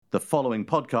The following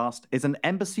podcast is an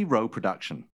Embassy Row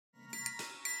production.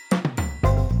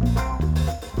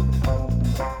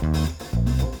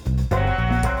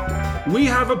 We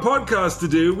have a podcast to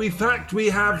do. In fact, we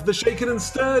have the Shaken and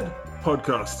Stirred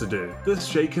podcast to do. The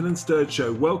Shaken and Stirred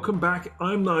show. Welcome back.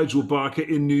 I'm Nigel Barker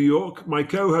in New York. My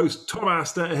co-host Tom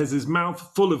Astor has his mouth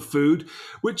full of food,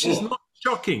 which is not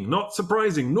shocking, not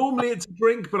surprising. Normally it's a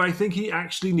drink, but I think he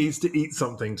actually needs to eat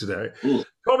something today.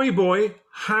 Tommy boy,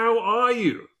 how are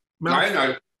you? I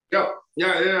know.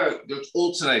 Yeah. It's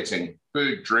alternating.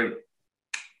 Food, drink.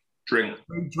 Food,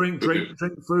 drink,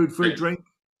 food, drink.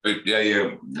 Yeah.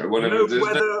 Whatever.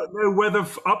 No weather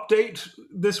update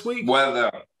this week? Weather.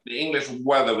 The English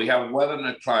weather. We have weather and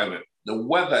a climate. The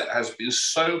weather has been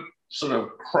so sort of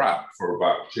crap for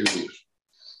about 2 weeks.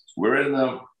 We're in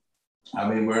the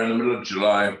middle of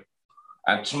July,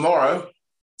 and tomorrow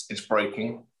it's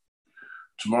breaking.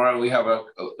 Tomorrow we have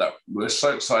we're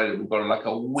so excited. We've got like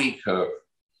a week of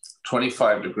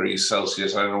 25 degrees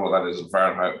Celsius. I don't know what that is in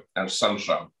Fahrenheit, and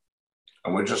sunshine.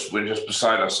 And we're just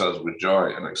beside ourselves with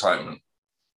joy and excitement.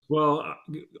 Well,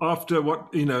 after what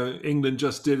England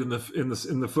just did in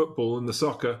the football and the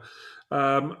soccer,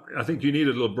 I think you need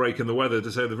a little break in the weather,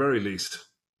 to say the very least.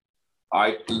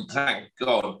 I, thank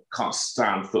God, can't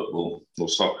stand football or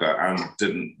soccer and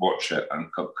didn't watch it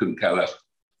and couldn't care less.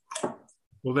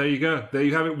 Well, there you go. There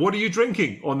you have it. What are you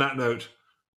drinking on that note?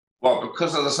 Well,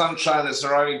 because of the sunshine that's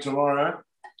arriving tomorrow,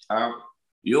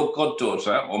 your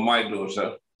goddaughter, or my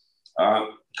daughter,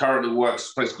 currently works at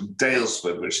a place called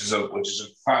Dalesford, which is a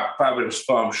fabulous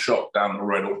farm shop down the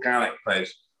road, organic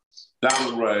place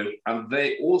down the road. And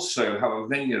they also have a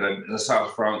vineyard in the south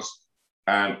of France.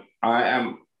 And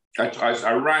I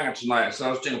rang her tonight. I said,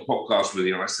 I was doing a podcast with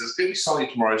you. And I said, it's going to be sunny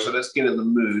tomorrow, so let's get in the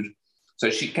mood. So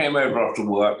she came over after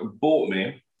work and bought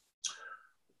me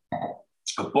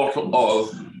a bottle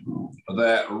of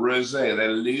their rosé,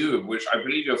 their Liu, which I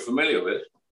believe you're familiar with.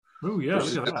 Oh, yeah,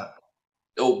 look at that.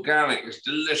 Organic, it's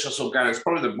delicious organic. It's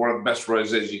probably one of the best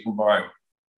rosés you can buy.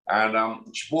 And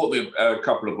she bought me a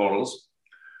couple of bottles.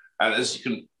 And as you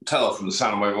can tell from the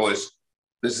sound of my voice,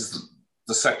 this is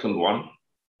the second one.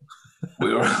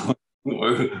 The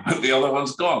other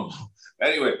one's gone.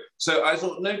 Anyway, so I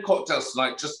thought no cocktails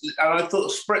tonight. And I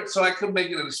thought spritz. So I could make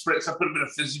it in a spritz. I put a bit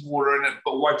of fizzy water in it,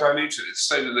 but why dilute it? It's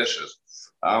so delicious.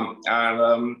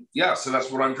 So that's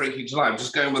what I'm drinking tonight. I'm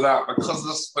just going with that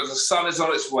because the sun is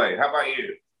on its way. How about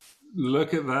you?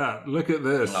 Look at that. Look at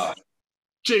this.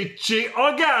 Cicci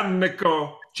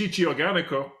Organico. Cicci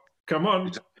Organico. Come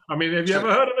on. I mean, have you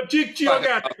ever heard of a Cicci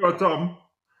Organico, Tom?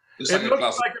 It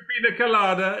looks like a pina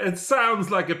colada. It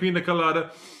sounds like a pina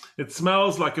colada. It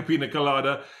smells like a pina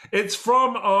colada. It's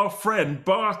from our friend,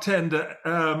 bartender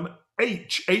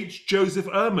H. Joseph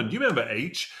Ehrman. Do you remember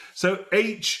H? So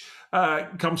H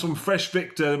comes from Fresh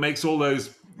Victor, makes all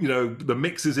those, the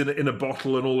mixes in a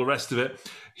bottle and all the rest of it.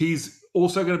 He's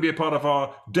also going to be a part of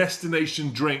our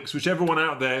Destination Drinks, which everyone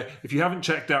out there, if you haven't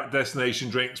checked out Destination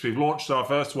Drinks, we've launched our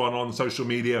first one on social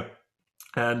media,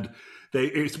 and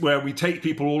it's where we take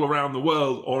people all around the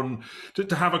world on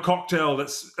to have a cocktail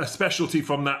that's a specialty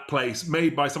from that place,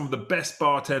 made by some of the best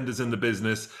bartenders in the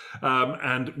business.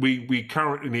 And we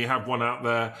currently have one out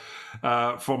there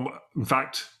from, in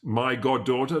fact, my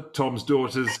goddaughter, Tom's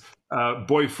daughter's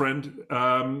boyfriend.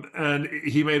 And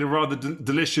he made a rather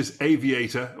delicious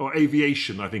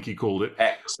aviation, I think he called it.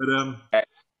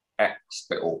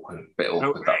 Bit awkward,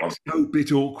 that one. Oh,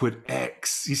 bit awkward.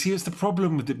 X. You see, it's the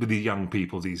problem with the young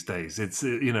people these days. It's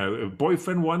a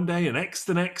boyfriend one day, an ex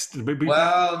the next.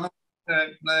 Well, no,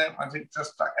 I think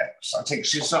just that X. I think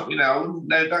she's not.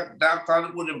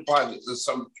 That would imply that there's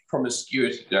some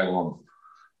promiscuity going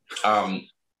on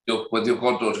with your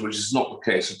goddaughter, which is not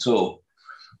the case at all.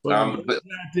 Well, but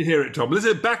glad to hear it, Tom.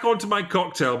 Listen, back onto my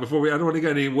cocktail before I don't want to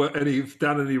go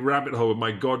down any rabbit hole with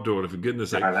my goddaughter, for goodness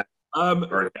sake.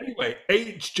 Anyway,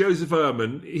 H. Joseph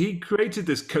Ehrman, he created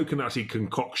this coconutty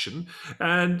concoction,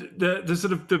 and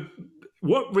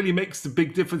what really makes the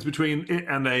big difference between it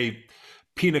and a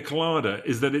pina colada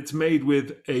is that it's made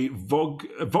with a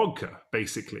vodka,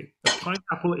 basically, a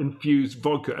pineapple-infused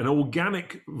vodka, an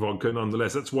organic vodka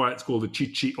nonetheless. That's why it's called a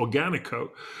Cicci Organico.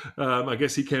 I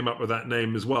guess he came up with that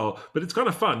name as well. But it's kind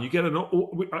of fun. You get an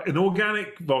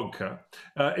organic vodka.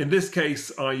 In this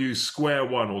case, I use Square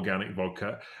One organic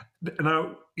vodka.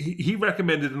 Now, he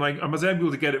recommended, and I was able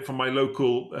to get it from my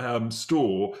local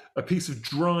store, a piece of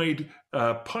dried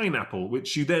pineapple,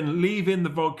 which you then leave in the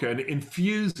vodka and it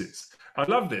infuses. I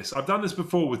love this. I've done this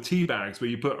before with tea bags where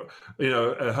you put,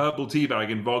 a herbal tea bag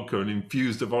in vodka and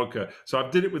infuse the vodka. So I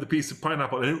did it with a piece of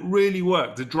pineapple and it really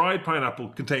worked. The dried pineapple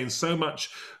contains so much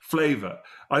flavor.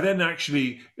 I then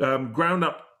actually ground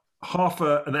up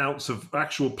an ounce of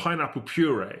actual pineapple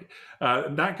puree.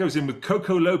 And that goes in with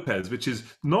Coco Lopez, which is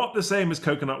not the same as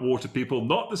coconut water, people,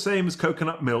 not the same as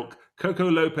coconut milk. Coco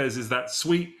Lopez is that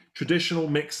sweet, traditional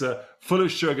mixer, full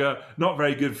of sugar, not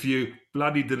very good for you,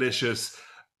 bloody delicious.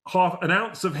 An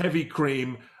ounce of heavy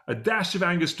cream, a dash of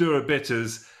Angostura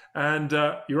bitters, and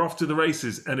you're off to the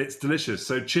races, and it's delicious.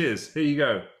 So cheers. Here you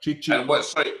go. Cheers. And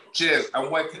cheers.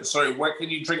 And where can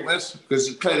you drink this? Because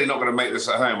you're clearly not going to make this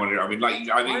at home. I mean, like,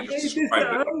 I think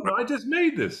I just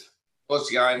made this. Well,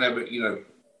 yeah, I know, but you know.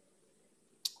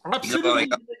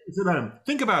 Absolutely.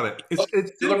 Think about it.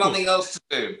 It's you've got nothing else to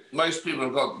do. Most people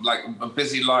have got like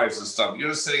busy lives and stuff. You're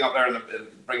just sitting up there in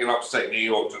bringing upstate New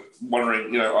York,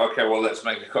 wondering, you know, okay, well, let's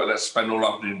spend all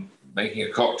afternoon making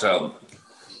a cocktail.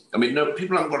 I mean, no,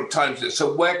 people haven't got time to.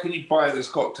 So where can you buy this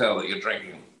cocktail that you're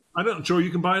drinking? I'm not sure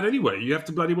you can buy it anywhere. You have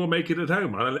to bloody well make it at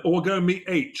home, or go and meet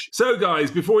H. So,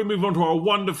 guys, before we move on to our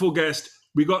wonderful guest,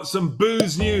 we got some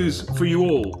booze news for you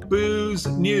all. Booze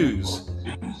news.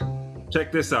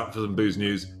 Check this out for some booze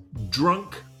news.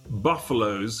 Drunk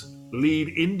buffaloes lead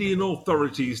Indian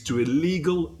authorities to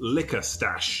illegal liquor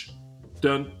stash.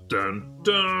 Dun, dun,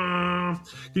 dun.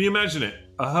 Can you imagine it?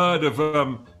 A herd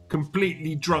of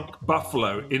completely drunk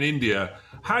buffalo in India.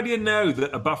 How do you know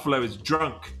that a buffalo is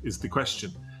drunk is the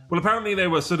question. Well, apparently they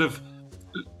were sort of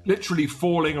literally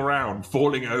falling around,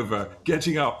 falling over,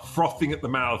 getting up, frothing at the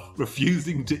mouth,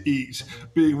 refusing to eat,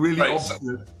 being really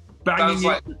obstinate, banging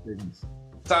into things.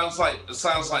 Sounds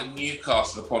like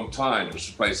Newcastle upon Tyne, which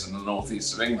is a place in the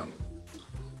northeast of England,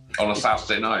 on a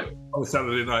Saturday night. On a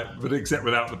Saturday night, but except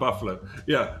without the buffalo.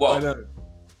 Yeah, well, I know.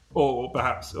 Or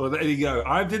perhaps, or there you go.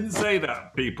 I didn't say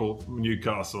that, people from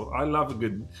Newcastle. I love a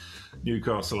good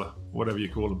Newcastler, whatever you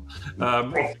call them.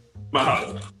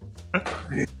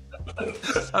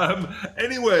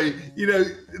 Anyway, you know,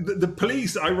 the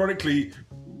police, ironically,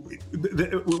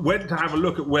 went to have a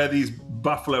look at where these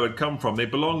buffalo had come from. They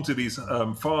belonged to these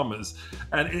farmers,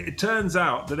 and it turns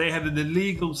out that they had an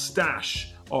illegal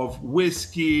stash of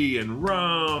whiskey and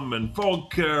rum and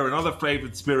vodka and other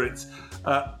flavored spirits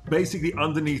basically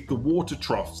underneath the water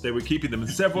troughs. They were keeping them, and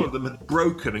several of them had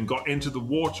broken and got into the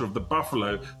water of the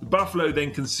buffalo. The buffalo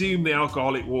then consumed the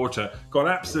alcoholic water, got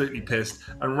absolutely pissed,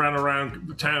 and ran around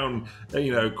the town,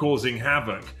 you know, causing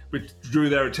havoc, which drew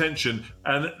their attention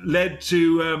and led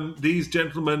to these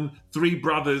gentlemen, three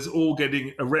brothers, all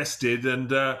getting arrested. And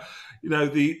you know,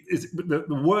 the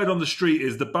word on the street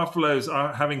is the buffaloes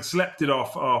are, having slept it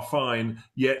off, are fine,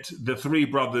 yet the three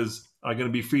brothers are going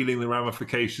to be feeling the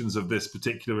ramifications of this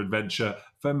particular adventure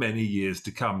for many years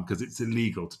to come, because it's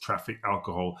illegal to traffic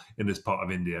alcohol in this part of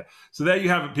India. So there you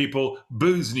have it, people.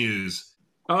 Booze news.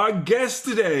 Our guest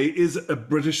today is a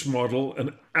British model,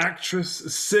 an actress,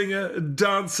 singer,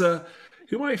 dancer,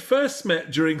 whom I first met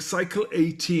during Cycle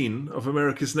 18 of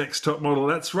America's Next Top Model.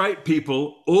 That's right,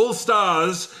 people, all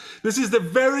stars. This is the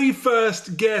very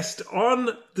first guest on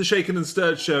the Shaken and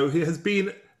Stirred show. He has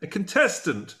been a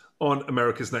contestant on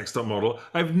America's Next Top Model.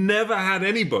 I've never had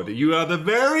anybody. You are the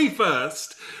very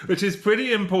first, which is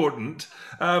pretty important.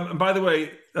 And by the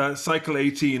way, Cycle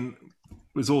 18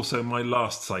 was also my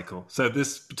last cycle. So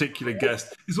this particular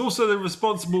guest is also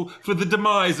responsible for the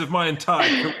demise of my entire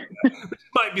career, which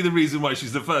might be the reason why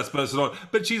she's the first person on,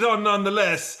 but she's on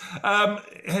nonetheless.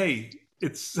 Hey,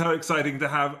 it's so exciting to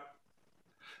have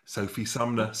Sophie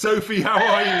Sumner. Sophie, how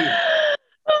are you?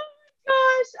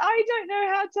 I don't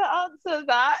know how to answer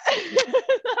that.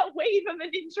 That wave of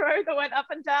an intro that went up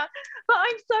and down. But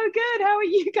I'm so good. How are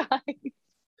you guys?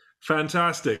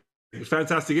 Fantastic.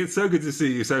 It's so good to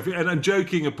see you, Sophie. And I'm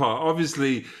joking apart.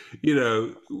 Obviously, you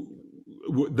know,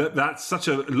 that's such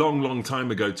a long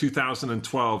time ago,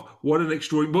 2012. What an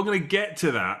extraordinary... We're going to get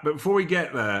to that. But before we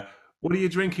get there, what are you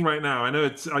drinking right now? I know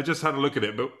I just had a look at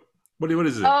it, but what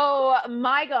is it? Oh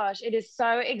my gosh, it is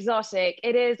so exotic.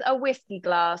 It is a whiskey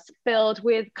glass filled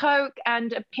with Coke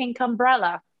and a pink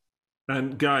umbrella.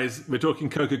 And guys, we're talking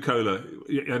Coca-Cola.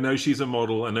 I know she's a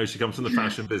model. I know she comes from the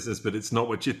fashion business, but it's not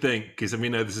what you think, because we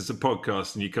know this is a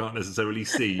podcast and you can't necessarily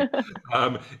see.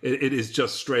 It is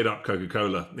just straight up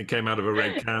Coca-Cola. It came out of a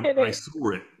red can. I saw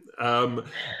it.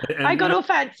 I got all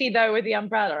fancy though with the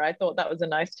umbrella. I thought that was a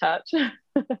nice touch.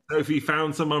 Sophie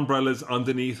found some umbrellas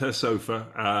underneath her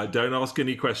sofa. Don't ask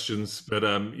any questions, but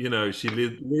you know, she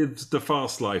lives the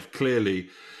fast life, clearly.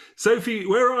 Sophie,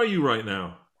 where are you right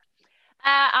now?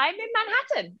 I'm in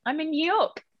Manhattan. I'm in New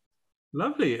York.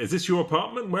 Lovely. Is this your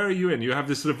apartment? Where are you in? You have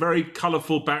this sort of very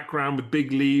colourful background with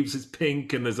big leaves. It's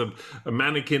pink, and there's a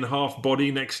mannequin half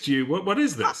body next to you. What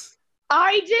is this?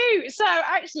 I do. So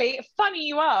actually, funny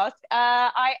you ask.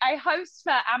 I host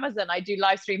for Amazon. I do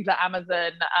live streams at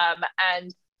Amazon,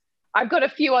 and I've got a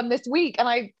few on this week, and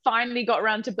I finally got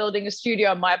around to building a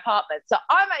studio in my apartment. So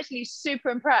I'm actually super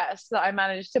impressed that I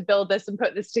managed to build this and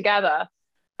put this together.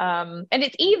 And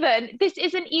this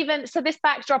isn't even, so this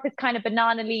backdrop is kind of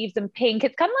banana leaves and pink.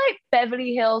 It's kind of like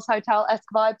Beverly Hills Hotel-esque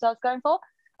vibes I was going for.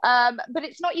 But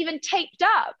it's not even taped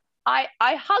up. I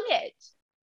hung it.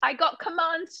 I got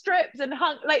command strips and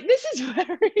hung, like, this is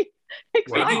very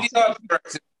exciting.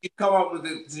 Did you come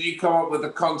up with the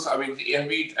concept? I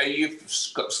mean, are you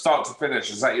start to finish?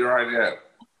 Is that your idea? Are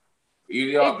you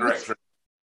the art director?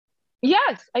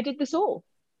 Yes, I did this all.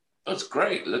 That's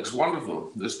great. It looks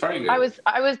wonderful. It's very good. I was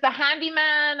the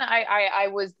handyman. I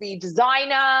was the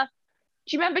designer.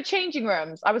 Do you remember Changing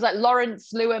Rooms? I was like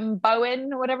Lawrence Lewin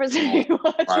Bowen, whatever his name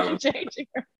was in Changing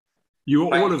Rooms. You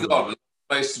were all of them.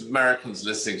 Most Americans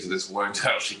listening to this won't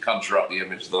actually conjure up the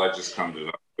image that I just conjured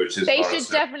up, which is they should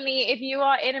definitely, if you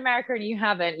are in America and you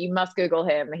haven't, you must Google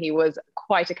him. He was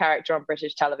quite a character on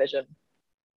British television.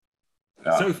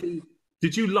 Yeah. Sophie,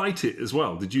 did you light it as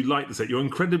well? Did you light the set? You're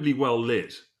incredibly well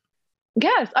lit.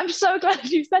 Yes, I'm so glad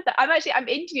you said that.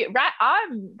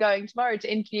 I'm going tomorrow to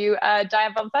interview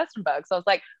Diane von Furstenberg. So I was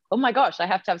like, oh my gosh, I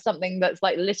have to have something that's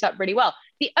like lit up really well.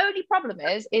 The only problem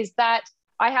is that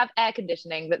I have air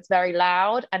conditioning that's very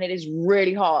loud, and it is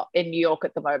really hot in New York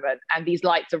at the moment, and these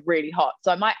lights are really hot.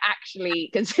 So I might actually,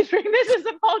 considering this is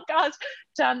a podcast,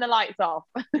 turn the lights off.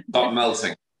 Start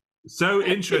melting. So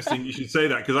interesting you should say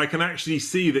that, because I can actually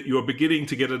see that you're beginning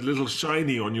to get a little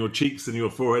shiny on your cheeks and your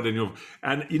forehead and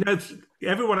you know,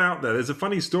 everyone out there's a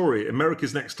funny story,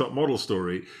 America's Next Top Model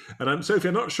story. And Sophie,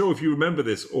 I'm not sure if you remember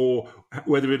this or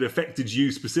whether it affected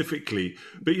you specifically,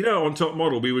 but you know, on Top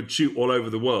Model, we would shoot all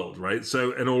over the world, right?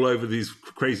 So, and all over these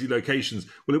crazy locations.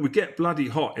 Well, it would get bloody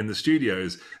hot in the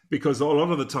studios because a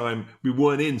lot of the time we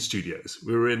weren't in studios.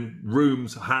 We were in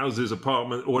rooms, houses,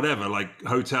 apartments, or whatever, like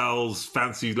hotels,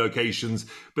 fancy locations,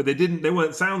 but they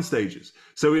weren't sound stages.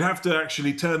 So we'd have to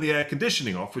actually turn the air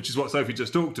conditioning off, which is what Sophie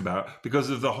just talked about, because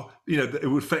of it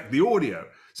would affect the audio.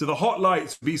 So the hot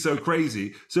lights would be so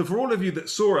crazy. So for all of you that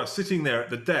saw us sitting there at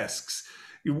the desks,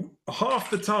 half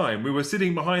the time we were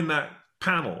sitting behind that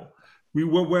panel, we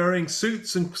were wearing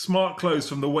suits and smart clothes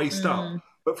from the waist up,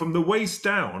 but from the waist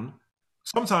down,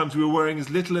 sometimes we were wearing as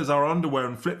little as our underwear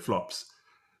and flip-flops.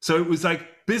 So it was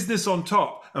like business on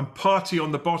top and party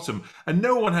on the bottom. And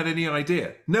no one had any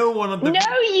idea. No one on the...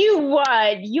 No, you weren't.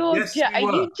 Are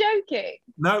you joking?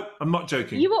 No, I'm not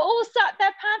joking. You were all sat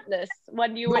there pantless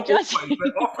when you were judging.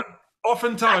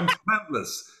 Oftentimes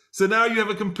pantless. So now you have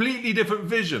a completely different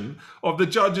vision of the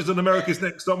judges on America's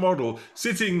Next Top Model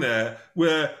sitting there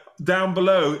where... down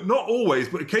below, not always,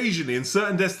 but occasionally in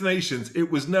certain destinations,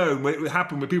 it was known when it would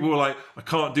happen, where people were like, I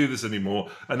can't do this anymore.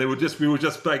 And we were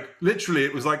just like, literally,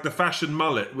 it was like the fashion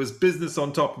mullet. It was business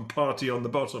on top and party on the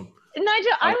bottom.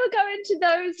 Nigel, I would go into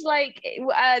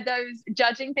those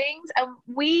judging things, and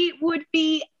we would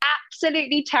be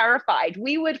absolutely terrified.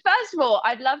 We would, first of all,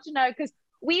 I'd love to know, because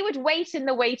we would wait in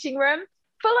the waiting room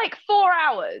for like 4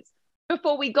 hours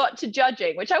before we got to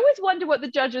judging, which I always wonder what the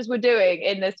judges were doing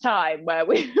in this time where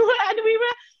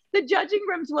the judging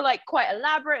rooms were like quite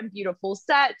elaborate and beautiful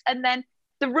sets. And then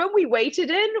the room we waited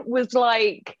in was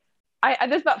like,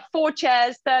 there's about 4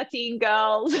 chairs, 13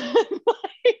 girls.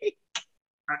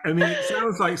 I mean, it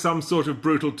sounds like some sort of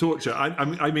brutal torture.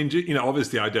 I mean, you know,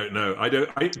 obviously I don't know.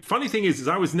 Funny thing is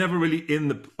I was never really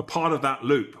in a part of that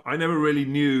loop. I never really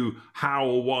knew how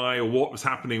or why or what was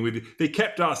happening with it. They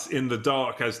kept us in the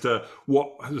dark as to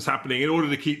what was happening in order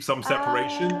to keep some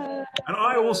separation. And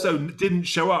I also didn't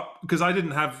show up because I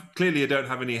don't have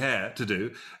any hair to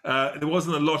do. There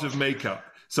wasn't a lot of makeup.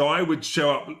 So I would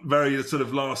show up very sort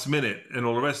of last minute and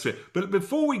all the rest of it. But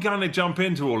before we kind of jump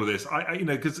into all of this,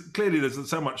 because clearly there's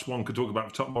so much one could talk about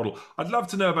for Top Model. I'd love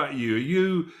to know about you.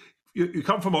 You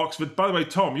come from Oxford. By the way,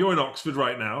 Tom, you're in Oxford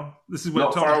right now. This is where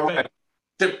Not Tom far away.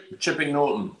 Chipping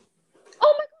Norton.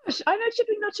 Oh my gosh, I know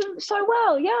Chipping Norton so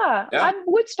well. Yeah. I'm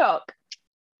Woodstock.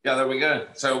 Yeah, there we go.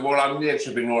 So, I'm near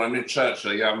Chipping Norton. I'm in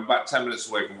Churchill. Yeah, I'm about 10 minutes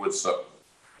away from Woodstock,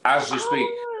 as you speak.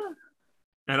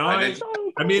 And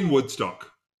I'm in Woodstock.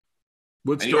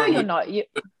 Woodstock. No, you're not.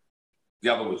 The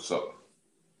other Woodstock.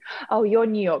 Oh, you're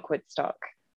New York Woodstock.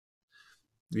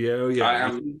 Yeah. I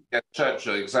am at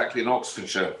Churchill, exactly in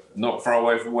Oxfordshire, not far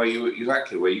away from where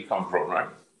you come from, right?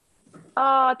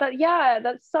 Oh,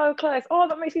 that's so close. Oh,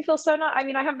 that makes me feel so nice. I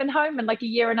mean, I haven't been home in like a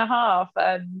year and a half,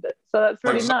 and so that's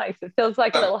really nice. It feels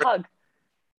like a little hug.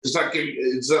 Does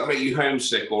that make you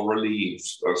homesick or relieved?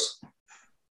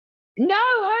 No,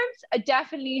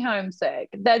 definitely homesick.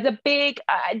 There's a big,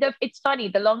 it's funny,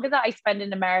 the longer that I spend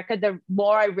in America, the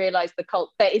more I realize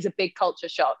there is a big culture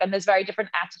shock, and there's very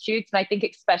different attitudes. And I think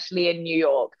especially in New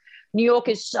York, New York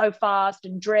is so fast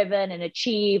and driven and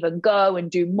achieve and go and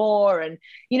do more. And,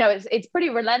 you know, it's pretty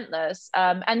relentless.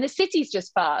 And the city's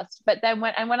just fast. But then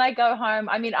when I go home,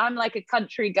 I mean, I'm like a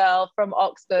country girl from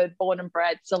Oxford, born and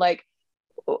bred. So like,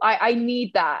 I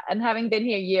need that. And having been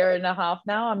here a year and a half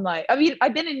now, I'm like, I mean,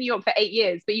 I've been in New York for 8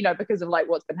 years, but, you know, because of like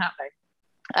what's been happening,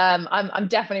 I'm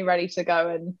definitely ready to go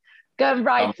and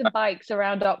ride some bikes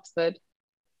around Oxford.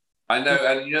 I know,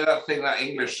 and you know that thing, that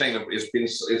English thing, it's been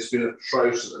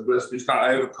atrocious. It's been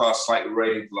kind of overcast, slightly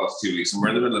raining for the last 2 weeks, and we're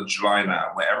in the middle of July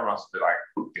now, where everyone's a bit like,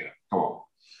 you know, come on,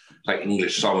 it's like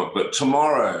English summer. But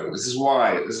tomorrow, this is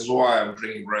why I'm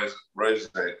drinking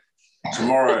rosé.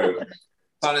 Tomorrow, the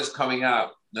sun is coming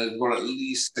out. There's got at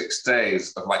least 6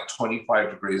 days of like 25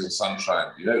 degrees of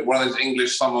sunshine. You know, one of those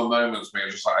English summer moments where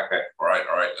you're just like, okay, all right,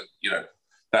 you know.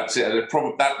 That's it.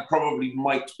 That probably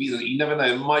might be you never know.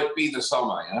 It might be the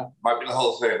summer, you know? Might be the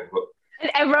whole thing. But and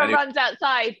everyone runs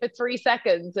outside for 3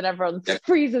 seconds and everyone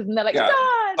freezes and they're like,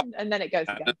 done! And then it goes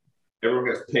again. Everyone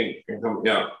gets pink.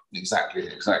 Yeah, exactly.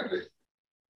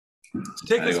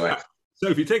 Take us back.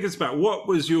 Sophie, take us back. What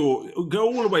was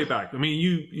go all the way back. I mean,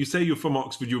 you say you're from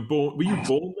Oxford. Were you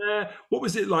born there? What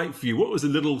was it like for you? What was a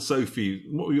little Sophie?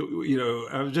 What were you know,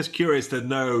 I was just curious to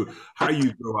know how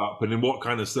you grew up and in what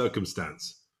kind of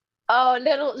circumstance. Oh,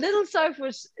 little Soph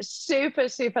was super,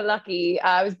 super lucky.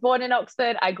 I was born in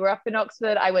Oxford. I grew up in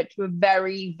Oxford. I went to a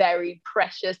very, very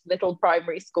precious little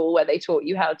primary school where they taught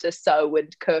you how to sew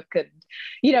and cook, and,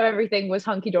 you know, everything was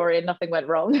hunky-dory and nothing went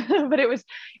wrong. But it was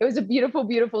a beautiful,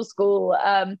 beautiful school.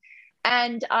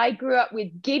 And I grew up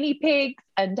with guinea pigs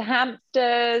and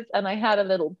hamsters, and I had a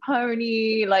little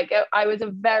pony. Like, I was a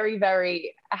very,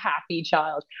 very happy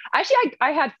child. Actually,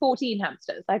 I had 14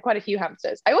 hamsters. I had quite a few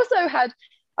hamsters. I also had,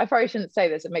 I probably shouldn't say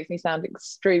this, it makes me sound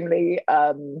extremely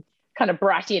kind of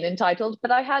bratty and entitled,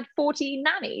 but I had 14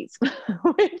 nannies,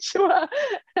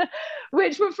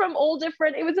 which were from all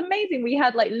different, it was amazing. We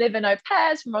had like live-in au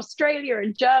pairs from Australia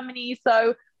and Germany.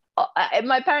 So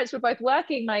my parents were both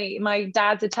working. My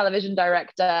dad's a television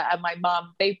director and my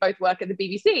mum, they both work at the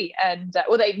BBC. And,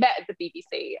 well, they met at the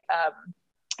BBC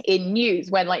in news,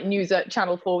 when like news at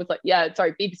Channel 4 was like,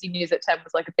 BBC News at 10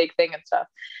 was like a big thing and stuff.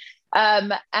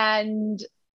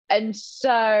 And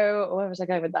so where was I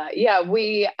going with that? Yeah,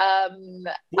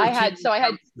 I had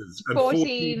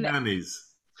 14 nannies.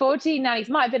 14 nannies,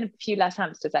 might have been a few less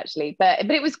hamsters actually,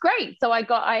 but it was great. So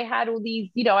I had all these,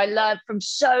 you know, I learned from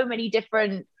so many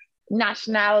different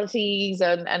nationalities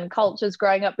and cultures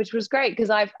growing up, which was great because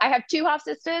I have 2 half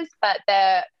sisters, but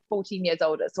they're 14 years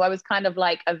older. So I was kind of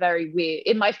like a very weird,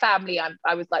 in my family,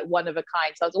 I was like one of a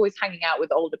kind. So I was always hanging out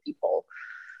with older people.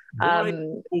 Why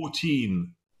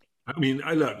 14? I mean,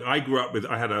 I grew up with,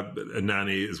 I had a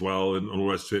nanny as well and all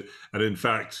the rest of it. And in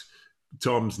fact,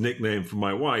 Tom's nickname for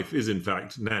my wife is in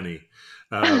fact Nanny.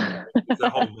 It's a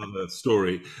whole other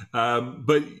story.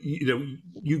 But, you know,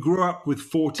 you grew up with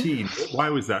 14. Why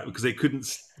was that? Because they couldn't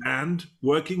stand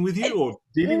working with you or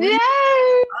dealing with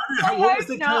you? What was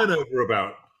the turnover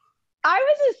about? I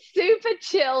was a super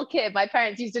chill kid. My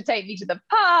parents used to take me to the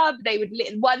pub.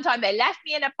 One time they left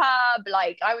me in a pub.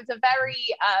 Like I was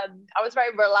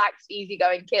very relaxed,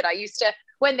 easygoing kid. I used to,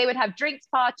 when they would have drinks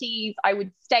parties, I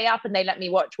would stay up and they let me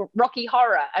watch Rocky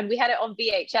Horror, and we had it on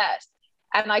VHS.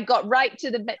 And I got right to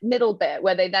the middle bit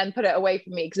where they then put it away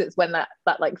from me because it's when that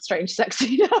like strange sex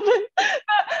scene happened.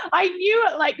 I knew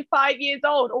at like 5 years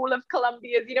old all of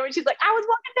Columbia's, you know, when she's like, I was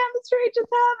walking down the street just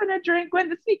having a drink when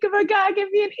the speak of a guy gave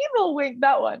me an evil wink.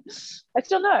 That one, I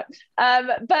still know it.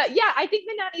 But yeah, I think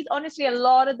the nannies, honestly, a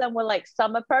lot of them were like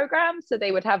summer programs, so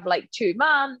they would have like 2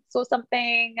 months or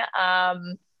something.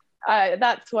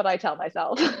 That's what I tell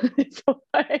myself.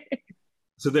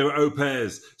 So they were au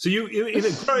pairs. So you,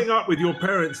 growing up with your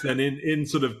parents then in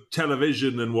sort of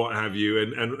television and what have you,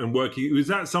 and working, was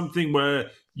that something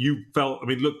where you felt, I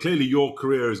mean, look, clearly your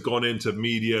career has gone into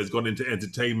media, has gone into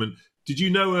entertainment. Did you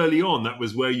know early on that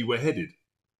was where you were headed?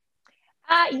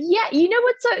 Yeah, you know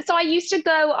what? So I used to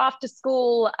go after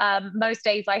school. Most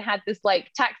days I had this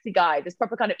like taxi guy, this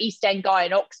proper kind of East End guy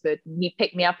in Oxford. And he'd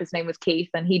pick me up. His name was Keith,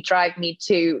 and he'd drive me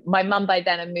to my mum. By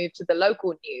then, had moved to the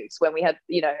local news when we had,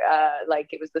 you know, like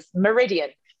it was this Meridian.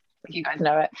 You guys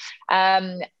know it.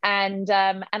 And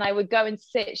I would go and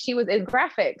sit. She was in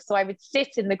graphics, so I would sit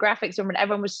in the graphics room, and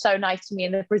everyone was so nice to me.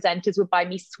 And the presenters would buy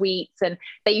me sweets, and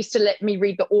they used to let me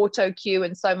read the auto cue.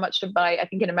 And so much of I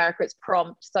think in America it's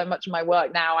prompt. So much of my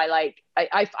work now, I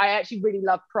actually really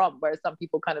love prompt, whereas some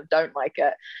people kind of don't like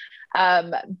it.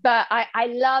 But I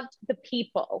loved the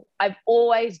people. I've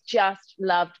always just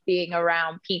loved being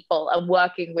around people and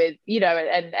working with, you know,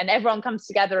 and everyone comes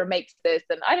together and makes this.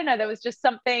 And I don't know, there was just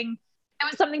something, there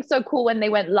was something so cool when they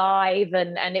went live,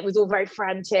 and it was all very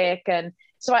frantic, and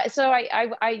I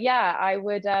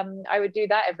would do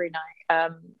that every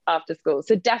night after school.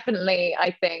 So definitely,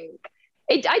 I think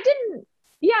I didn't.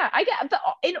 Yeah, I get. But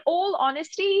in all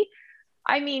honesty,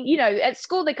 I mean, you know, at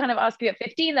school they kind of ask you at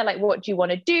 15. They're like, "What do you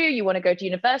want to do? You want to go to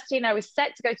university?" And I was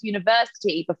set to go to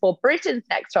university before Britain's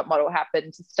Next Top Model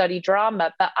happened to study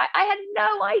drama, but I had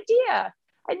no idea.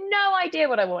 I had no idea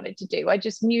what I wanted to do. I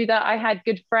just knew that I had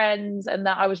good friends and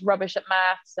that I was rubbish at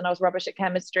maths and I was rubbish at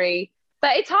chemistry.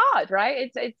 But it's hard,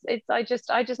 right? I just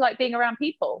like being around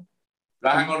people.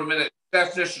 Now, hang on a minute.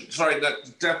 Definition. Sorry,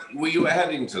 were you at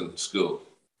Headington School?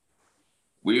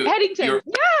 Were you Headington?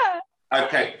 Yeah.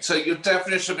 Okay, so your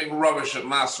definition of being rubbish at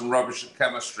maths and rubbish at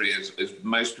chemistry is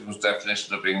most people's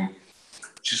definition of being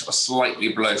just a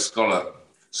slightly below scholar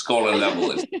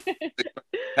level.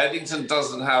 Headington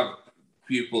doesn't have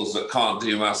pupils that can't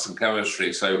do maths and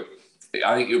chemistry, so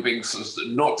I think you're being sort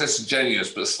of not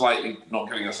disingenuous, but slightly not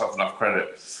giving yourself enough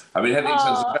credit. I mean,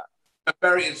 Headington's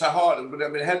it's a hard, but I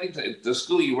mean, Headington, the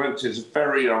school you went to is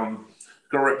very, got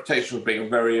a reputation of being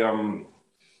very, I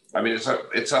mean,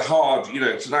 it's a hard, you know,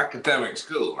 it's an academic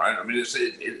school, right? I mean,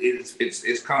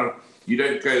 it's kind of, you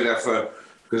don't go there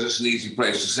because it's an easy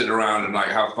place to sit around and like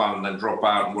have fun and then drop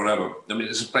out and whatever. I mean,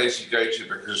 it's a place you go to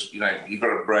because, you know, you've got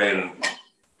a brain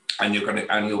and you're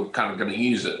kind of going to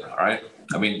use it, right?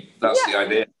 I mean, that's the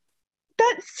idea.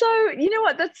 That's so, you know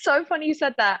what? That's so funny you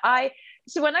said that.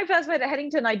 So when I first went to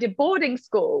Headington, I did boarding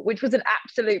school, which was an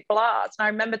absolute blast. And I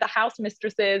remember the house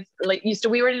mistresses,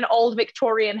 we were in an old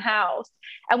Victorian house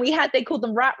and they called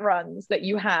them rat runs that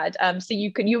you had. So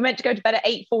you were meant to go to bed at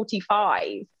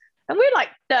 8:45 and we were like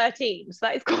 13. So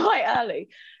that is quite early.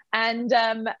 And,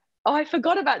 I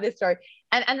forgot about this story.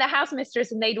 And the house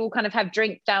mistress, and they'd all kind of have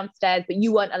drinks downstairs, but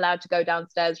you weren't allowed to go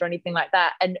downstairs or anything like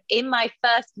that. And in my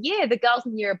first year, the girls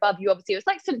in the year above you, obviously, it was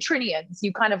like St. Trinians.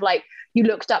 You kind of like, you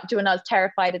looked up to and I was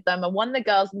terrified of them. And one of the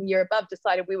girls in the year above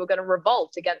decided we were going to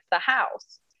revolt against the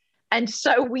house. And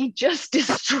so we just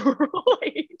destroyed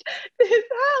this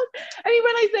house. I mean,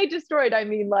 when I say destroyed, I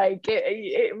mean, like,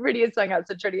 it really is something out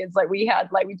St. Trinians. Like we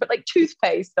put like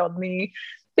toothpaste on the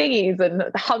thingies and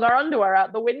hung our underwear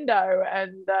out the window.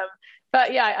 And,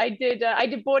 but yeah, I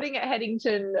did boarding at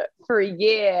Headington for a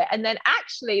year. And then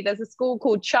actually there's a school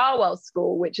called Charwell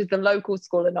School, which is the local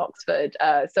school in Oxford.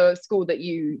 So a school that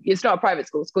it's not a private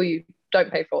school you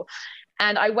don't pay for.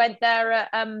 And I went there at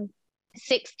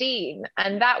 16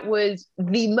 and that was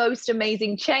the most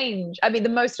amazing change. I mean, the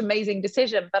most amazing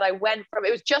decision, but it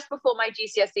was just before my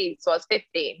GCSE. So I was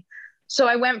 15. So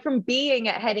I went from being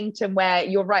at Headington where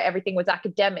you're right, everything was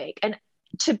academic. And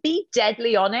to be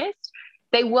deadly honest,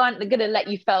 they weren't going to let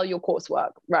you fail your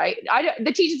coursework, right?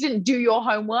 The teachers didn't do your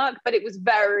homework, but it was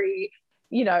very,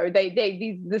 you know,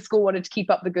 the school wanted to keep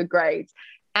up the good grades.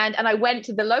 And I went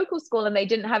to the local school and they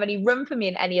didn't have any room for me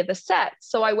in any of the sets.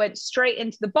 So I went straight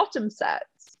into the bottom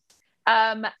sets.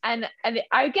 And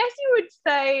I guess you would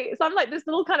say, so I'm like this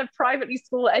little kind of privately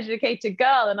school educated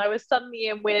girl. And I was suddenly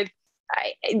in with,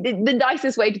 the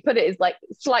nicest way to put it is like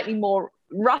slightly more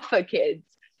rougher kids.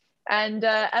 And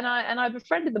I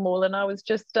befriended them all, and I was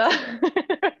just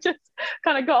just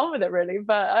kind of got on with it really.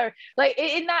 But like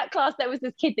in that class, there was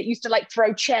this kid that used to like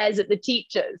throw chairs at the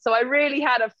teachers. So I really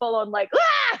had a full on like,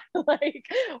 like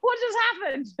what just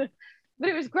happened? But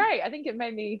it was great. I think it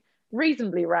made me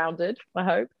reasonably rounded, I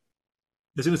hope.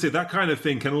 I was going to say that kind of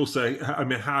thing can also,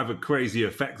 have a crazy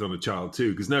effect on a child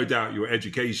too, because no doubt your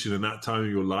education and that time of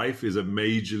your life is a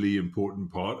majorly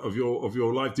important part of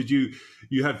your life. Did you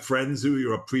had friends who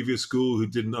were at previous school who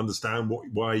didn't understand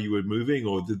why you were moving,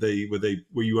 or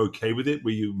were you okay with it?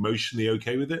 Were you emotionally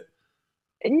okay with it?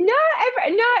 No,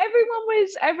 everyone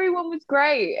was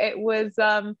great. It was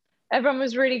everyone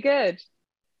was really good.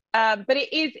 But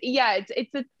it is, yeah,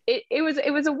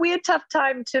 it was a weird, tough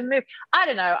time to move. I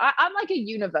don't know. I'm like a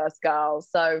universe girl,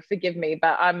 so forgive me,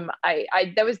 but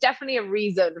there was definitely a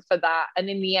reason for that. And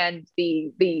in the end,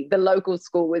 the local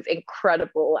school was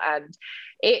incredible. And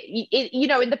it you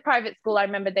know, in the private school, I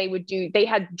remember they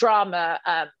had drama,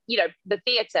 you know, the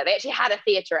theatre. They actually had a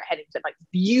theatre at Headington, like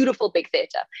beautiful big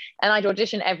theatre. And I'd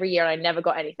audition every year and I never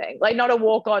got anything, like not a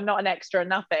walk-on, not an extra,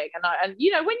 nothing. And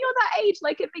you know, when you're that age,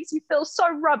 like it makes you feel so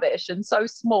rubbish and so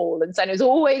small. And so it was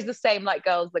always the same like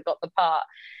girls that got the part.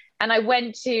 And I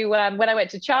went to when I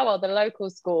went to Charwell, the local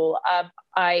school,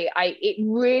 it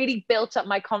really built up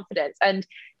my confidence. And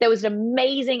there was an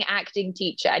amazing acting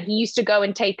teacher, and he used to go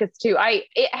and take us to at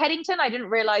Headington. I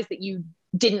didn't realize that you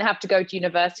didn't have to go to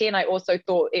university, and I also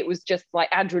thought it was just like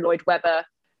Andrew Lloyd Webber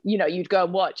you'd go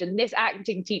and watch. And this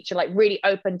acting teacher like really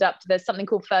opened up to, there's something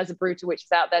called Furza Bruta, which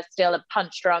is out there still, and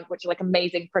Punch Drunk, which are like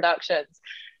amazing productions.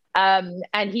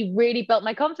 And he really built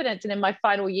my confidence. And in my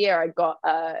final year, I got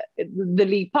the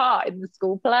lead part in the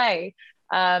school play.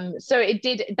 So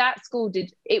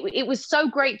it was so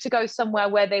great to go somewhere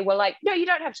where they were like, no, you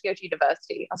don't have to go to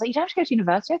university. I was like, you don't have to go to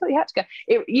university? I thought you had to go.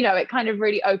 It kind of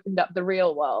really opened up the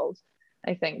real world,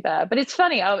 I think, there. But it's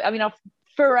funny. I mean, I'll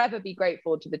forever be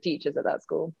grateful to the teachers at that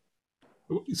school.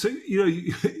 So, I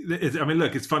mean,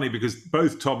 look, it's funny because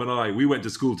both Tom and I, we went to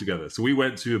school together. So we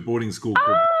went to a boarding school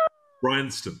called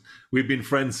Bryanston. We've been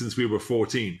friends since we were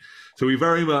 14. So we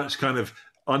very much kind of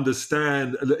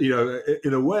understand,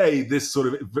 in a way, this sort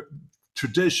of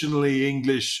traditionally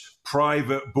English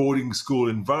private boarding school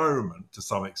environment to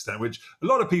some extent, which a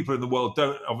lot of people in the world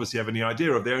don't obviously have any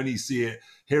idea of. They only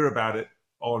hear about it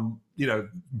on,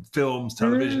 films,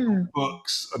 television,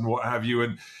 books, and what have you.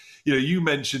 And, you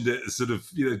mentioned it as sort of,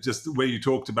 just the way you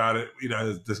talked about it,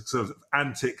 the sort of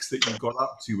antics that you got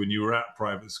up to when you were at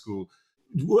private school.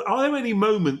 Are there any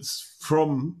moments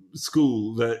from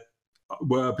school that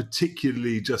were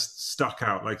particularly just stuck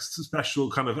out, like special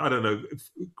kind of, I don't know,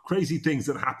 crazy things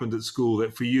that happened at school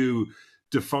that for you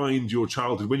defined your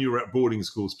childhood when you were at boarding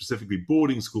school, specifically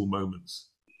boarding school moments?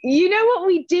 You know what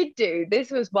we did do? This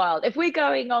was wild. If we're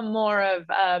going on more of,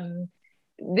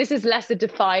 this is less a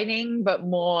defining, but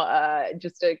more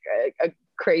just a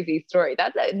crazy story.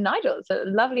 That's Nigel. It's a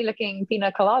lovely looking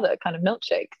pina colada kind of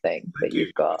milkshake thing that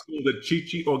you've got. It's called the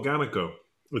Chi-Chi Organico.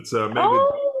 It's made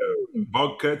with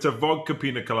vodka. It's a vodka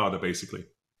pina colada, basically.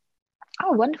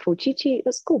 Oh, wonderful. Chi-Chi,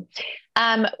 that's cool.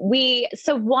 When we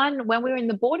were in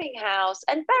the boarding house,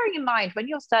 and bearing in mind, when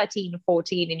you're 13,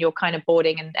 14 and you're kind of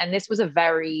boarding, and this was a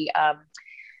very,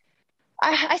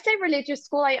 I say religious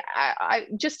school, I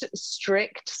just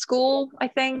strict school, I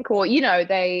think, or,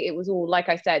 it was all, like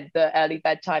I said, the early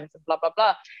bedtimes and blah, blah,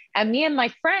 blah. And me and my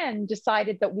friend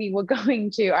decided that we were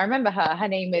going to, I remember her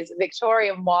name is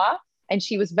Victoria Moi, and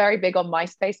she was very big on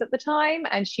MySpace at the time,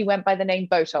 and she went by the name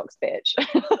Botox Bitch.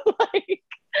 Like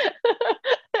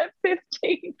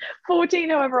 15, 14,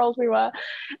 however old we were.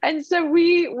 And so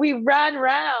we ran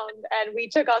around and we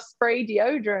took our spray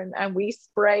deodorant and we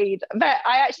sprayed. But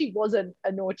I actually wasn't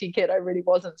a naughty kid. I really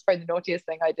wasn't. Sprayed the naughtiest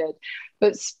thing I did,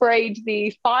 but sprayed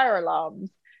the fire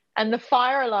alarms. And the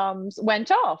fire alarms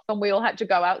went off and we all had to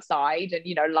go outside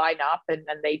and, line up and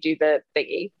they do the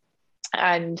thingy.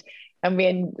 And me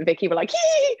and Vicky were like,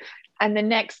 hee! And the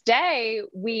next day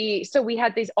we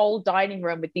had this old dining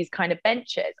room with these kind of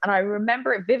benches. And I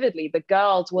remember it vividly. The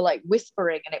girls were like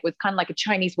whispering and it was kind of like a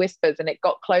Chinese whispers and it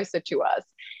got closer to us.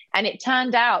 And it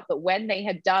turned out that when they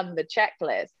had done the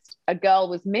checklist, a girl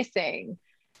was missing.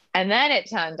 And then it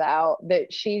turned out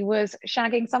that she was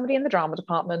shagging somebody in the drama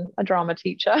department, a drama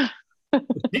teacher. A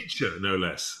teacher, no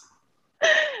less.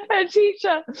 A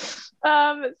teacher. So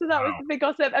that was the big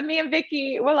gossip. And me and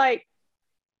Vicky were like,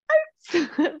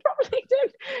 probably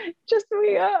did. Just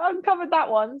we uncovered that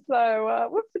one. So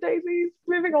whoops-a-daisies,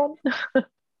 moving on.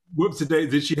 Whoops-a-daisy.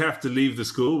 Did she have to leave the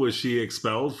school? Was she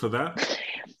expelled for that?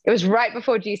 It was right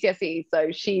before GCSE,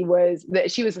 so she was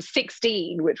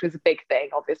 16, which was a big thing,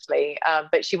 obviously.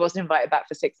 But she wasn't invited back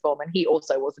for sixth form, and he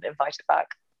also wasn't invited back.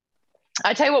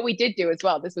 I tell you what we did do as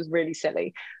well. This was really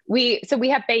silly. We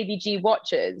had Baby G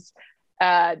watches.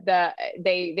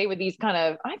 They were these kind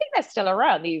of, I think they're still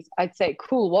around, these, I'd say,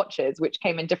 cool watches, which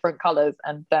came in different colors,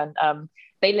 and then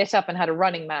they lit up and had a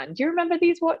running man. Do you remember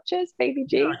these watches, Baby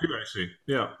G? Yeah, I do actually.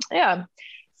 Yeah.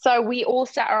 So we all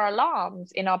set our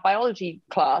alarms in our biology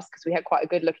class because we had quite a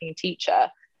good looking teacher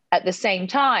at the same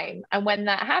time. And when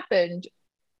that happened,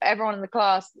 everyone in the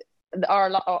class,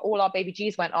 all our Baby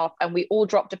Gs went off and we all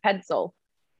dropped a pencil.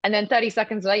 And then 30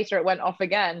 seconds later, it went off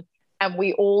again. And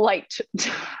we all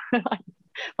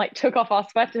took off our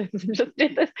sweaters and just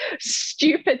did this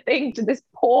stupid thing to this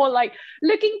poor,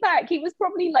 looking back, he was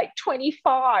probably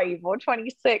 25 or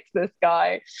 26, this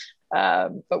guy.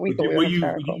 But we thought you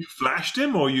flashed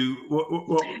him, or you?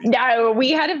 What? No,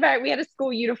 we had a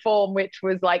school uniform which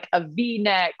was like a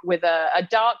V-neck with a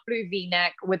dark blue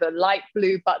V-neck with a light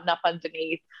blue button-up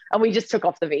underneath, and we just took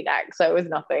off the V-neck, so it was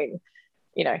nothing,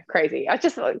 crazy. I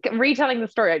just retelling the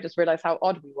story. I just realized how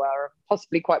odd we were,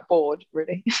 possibly quite bored,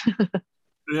 really.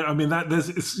 Yeah, I mean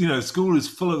school is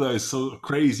full of those sort of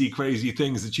crazy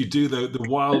things that you do, the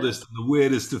wildest and the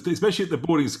weirdest of things, especially at the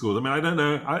boarding schools. I mean, I don't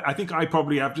know. I think I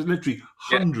probably have just literally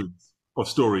hundreds of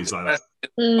stories like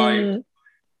that.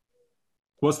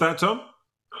 What's that, Tom?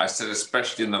 I said,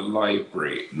 especially in the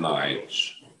library,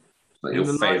 Nige. In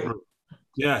the library.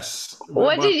 Yes.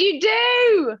 What did you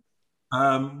do?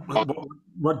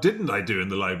 what didn't I do in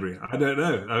the library? I don't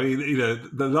know. I mean, you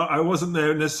know, I wasn't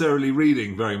there necessarily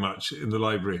reading very much in the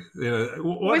library. You know,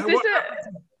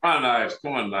 Oh, nice.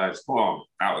 Come on, nice. Come on,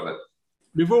 out with it.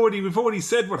 We've already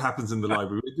said what happens in the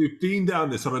library. We've been down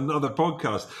this on another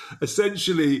podcast.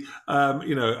 Essentially,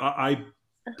 you know, I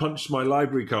punched my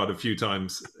library card a few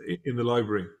times in the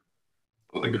library.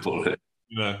 What they call it?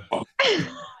 You know.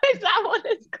 Is that what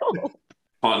it's called?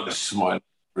 Punch my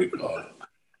library card.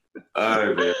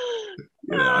 Oh dear.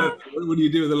 Yeah, what do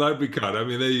you do with the library card? I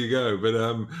mean, there you go. But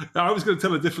I was going to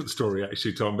tell a different story,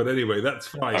 actually, Tom. But anyway, that's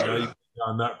fine. Now you go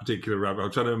down that particular rabbit hole,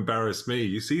 trying to embarrass me.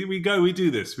 You see, we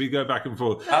do this. We go back and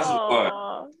forth.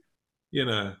 You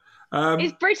know,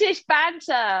 it's British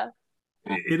banter.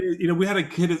 It is. You know, we had a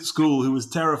kid at school who was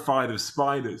terrified of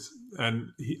spiders, and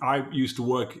I used to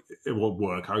work.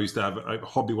 I used to have a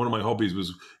hobby. One of my hobbies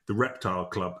was the reptile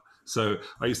club. So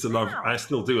I used to love, I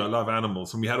still do, I love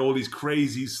animals. And we had all these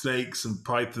crazy snakes and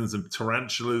pythons and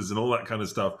tarantulas and all that kind of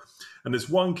stuff. And this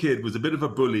one kid was a bit of a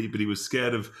bully, but he was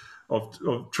scared of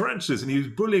tarantulas. And he was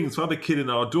bullying this other kid in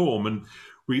our dorm. And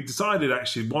we decided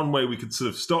actually one way we could sort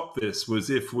of stop this was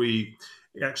if we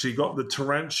actually got the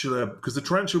tarantula, because the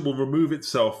tarantula will remove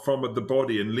itself from the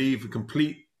body and leave a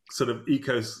complete sort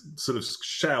of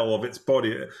shell of its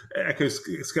body,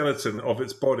 exoskeleton of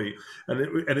its body,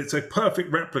 and it's a perfect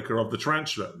replica of the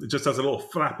tarantula. It just has a little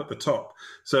flap at the top,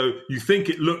 so you think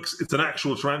it's an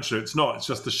actual tarantula. It's not. It's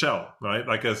just the shell, right?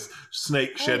 Like a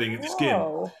snake shedding its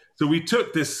skin. So we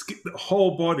took this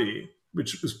whole body,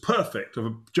 which was perfect, of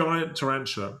a giant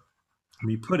tarantula, and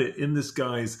we put it in this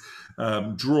guy's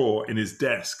drawer in his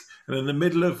desk. And in the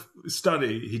middle of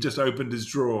study, he just opened his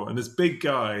drawer, and this big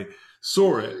guy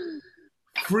saw it,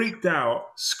 freaked out,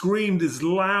 screamed as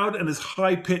loud and as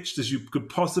high-pitched as you could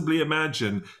possibly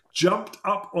imagine, jumped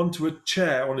up onto a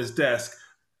chair on his desk,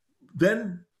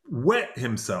 then wet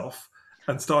himself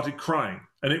and started crying.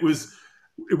 And it was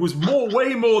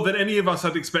way more than any of us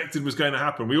had expected was going to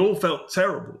happen. We all felt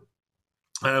terrible.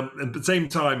 And at the same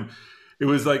time, it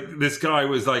was like this guy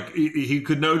was like, he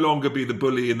could no longer be the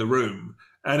bully in the room.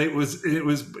 And it was,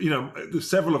 you know,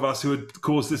 several of us who had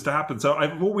caused this to happen. So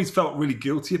I've always felt really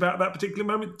guilty about that particular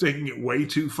moment, taking it way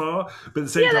too far. But at the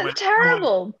same time, that's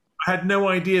terrible. I had no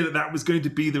idea that was going to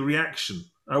be the reaction.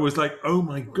 I was like, oh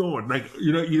my God. Like,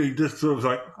 you know, just sort of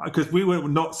like, because we were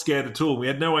not scared at all. We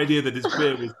had no idea that his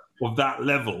fear was of that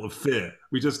level of fear.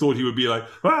 We just thought he would be like,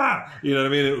 you know what I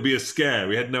mean? It would be a scare.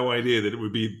 We had no idea that it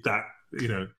would be that, you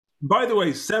know. By the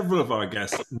way, several of our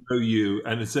guests know you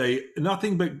and say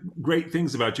nothing but great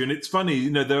things about you. And it's funny,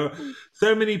 you know, there are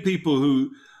so many people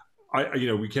who,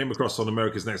 we came across on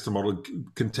America's Next Top Model,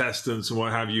 contestants and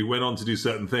what have you, went on to do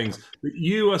certain things. But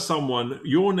you are someone,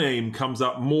 your name comes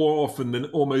up more often than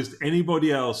almost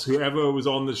anybody else who ever was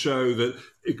on the show,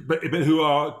 but who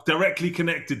are directly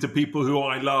connected to people who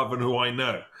I love and who I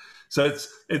know. So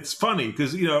it's funny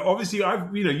because, you know, obviously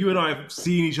you and I have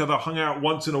seen each other, hung out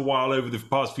once in a while over the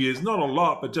past few years, not a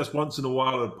lot, but just once in a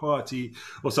while at a party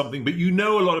or something. But you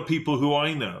know a lot of people who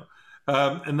I know,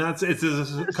 and it's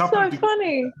a couple so of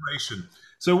funny.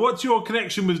 So what's your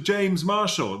connection with James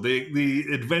Marshall, the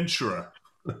adventurer?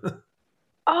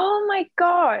 Oh my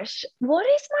gosh, what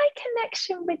is my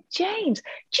connection with James?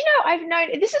 Do you know, I've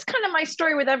known, this is kind of my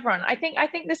story with everyone. I think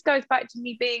this goes back to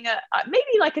me being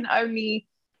maybe like an only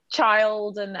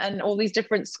child and all these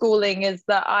different schooling, is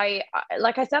that I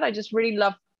like I said, I just really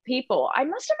love people. I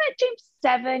must have met James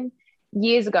 7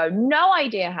 years ago. No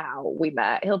idea how we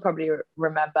met. He'll probably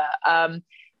remember.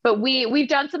 But we've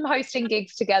done some hosting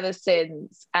gigs together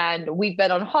since, and we've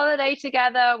been on holiday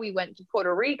together. We went to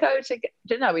Puerto Rico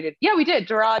no, we did. Yeah, we did.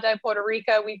 Dorado, Puerto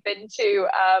Rico. We've been to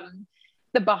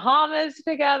the Bahamas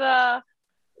together.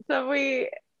 So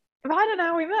I don't know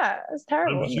how we met. It's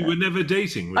terrible. You were never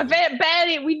dating?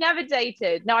 Barely. We never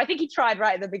dated. No, I think he tried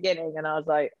right at the beginning, and I was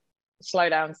like, "Slow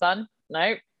down, son.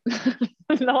 No,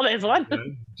 not this one." Yeah,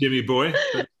 Jimmy boy.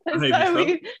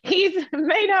 So he's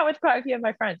made out with quite a few of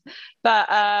my friends, but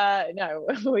no,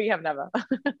 we have never.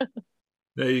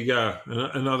 There you go.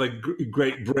 Another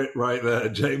great Brit right there,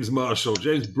 James Marshall,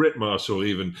 James Britt Marshall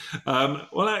even.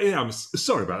 I'm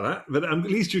sorry about that, but at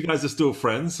least you guys are still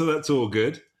friends, so that's all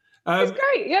good. It's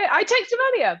great. Yeah, I texted him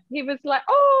earlier. He was like,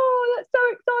 "Oh, that's so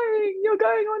exciting! You're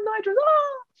going on Nitro's."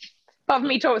 But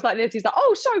me talks like this. He's like,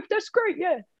 "Oh, so that's great,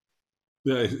 yeah."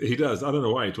 Yeah, he does. I don't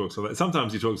know why he talks like that.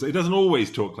 Sometimes he talks. He doesn't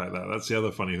always talk like that. That's the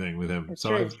other funny thing with him. It's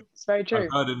true. It's very true.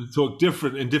 I've heard him talk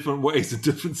in different ways and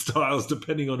different styles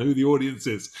depending on who the audience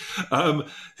is.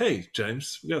 Hey,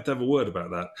 James, we have to have a word about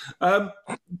that.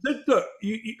 Look,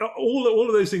 all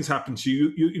of those things happen to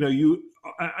you.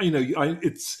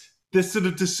 It's this sort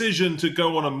of decision to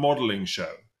go on a modeling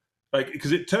show. like,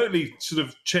 because it totally sort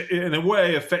of in a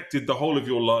way affected the whole of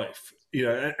your life, you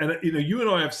know. And you know, you and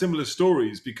I have similar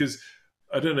stories, because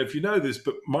I don't know if you know this,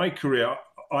 but my career,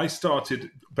 I started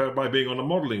by being on a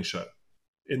modeling show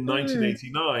in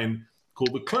 1989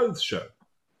 called The Clothes Show.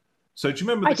 So do you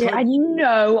remember? I had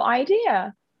no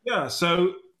idea. Yeah,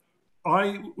 so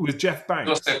with Jeff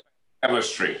Banks.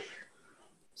 Chemistry.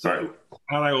 Sorry.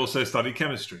 And I also studied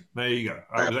chemistry. There you go.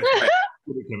 I was actually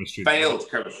good at chemistry. Failed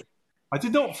chemistry. I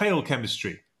did not fail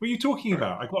chemistry. What are you talking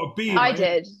about? I got a B. I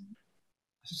did.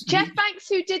 Jeff Banks,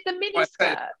 who did the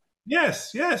miniskirt.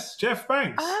 Yes, Jeff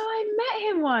Banks. Oh, I met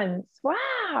him once.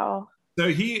 Wow. So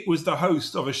he was the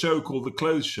host of a show called The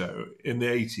Clothes Show in the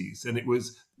 80s. And it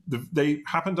was, they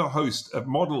happened to host a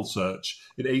model search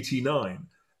in 89.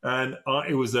 And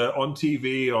it was on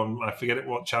TV on, I forget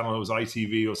what channel, it was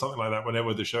ITV or something like that,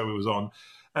 whenever the show was on.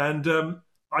 And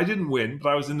I didn't win, but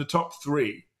I was in the top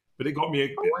 3. But it got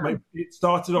me, it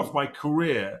started off my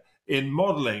career in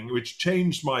modeling, which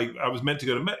changed I was meant to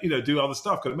go to, do other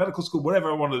stuff, go to medical school,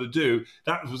 whatever I wanted to do.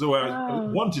 That was what I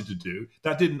wanted to do.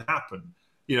 That didn't happen.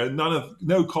 You know,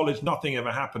 no college, nothing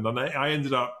ever happened. And I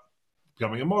ended up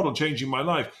becoming a model, changing my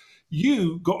life.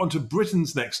 You got onto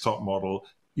Britain's Next Top Model.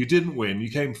 You didn't win. You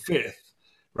came 5th,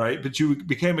 right? But you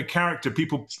became a character.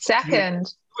 People second.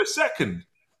 You were second.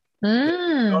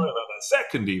 No,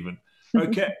 second even.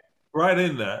 Okay, right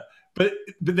in there. But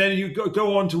then you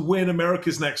go on to win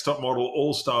America's Next Top Model,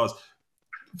 All Stars.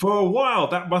 For a while,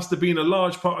 that must have been a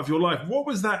large part of your life. What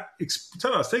was that?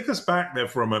 Tell us, take us back there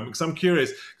for a moment, because I'm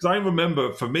curious. Because I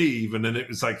remember, for me even, and it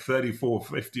was like 34,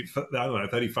 50, I don't know,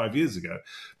 35 years ago.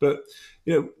 But,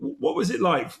 you know, what was it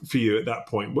like for you at that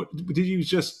point? Did you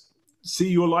just see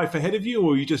your life ahead of you, or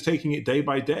were you just taking it day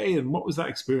by day? And what was that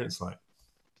experience like?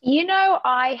 You know,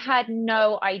 I had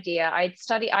no idea. I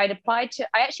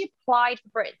actually applied for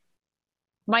Britain.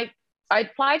 I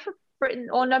applied for Britain,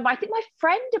 or no, I think my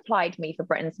friend applied me for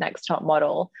Britain's Next Top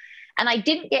Model, and I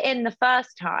didn't get in the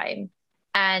first time,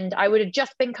 and I would have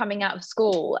just been coming out of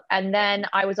school, and then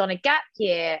I was on a gap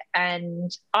year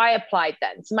and I applied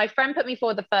then. So my friend put me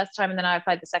forward the first time, and then I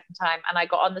applied the second time, and I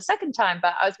got on the second time,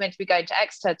 but I was meant to be going to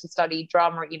Exeter to study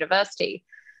drama at university.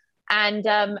 And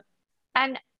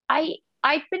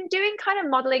I've been doing kind of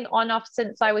modeling on off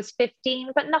since I was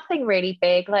 15, but nothing really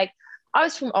big. Like, I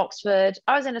was from Oxford.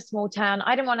 I was in a small town.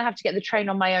 I didn't want to have to get the train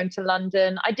on my own to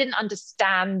London. I didn't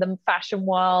understand the fashion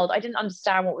world. I didn't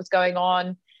understand what was going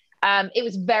on. It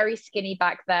was very skinny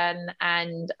back then.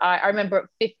 And I remember at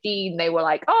 15, they were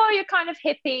like, oh, you're kind of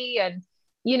hippie. And,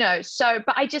 you know,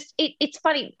 but it's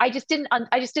funny. I just didn't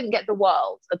get the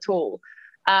world at all.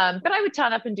 But I would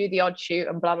turn up and do the odd shoot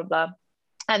and blah, blah, blah.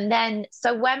 And then,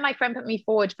 so when my friend put me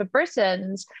forward for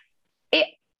Britain's,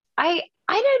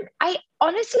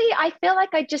 honestly, I feel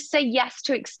like I just say yes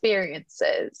to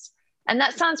experiences. And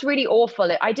that sounds really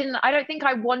awful. I don't think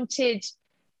I wanted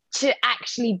to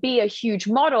actually be a huge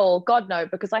model. God, no,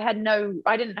 because I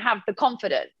didn't have the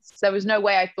confidence. There was no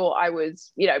way I thought I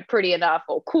was, you know, pretty enough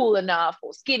or cool enough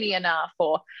or skinny enough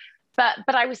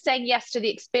but I was saying yes to the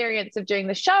experience of doing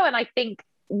the show. And I think,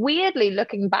 weirdly,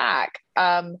 looking back,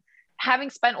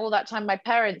 having spent all that time with my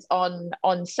parents on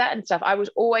set and stuff, I was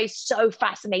always so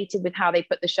fascinated with how they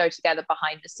put the show together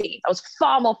behind the scenes. I was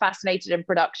far more fascinated in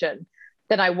production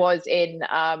than I was in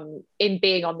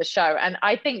being on the show. And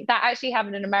I think that actually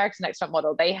happened in America's Next Top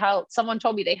Model. Someone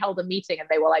told me they held a meeting and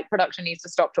they were like, production needs to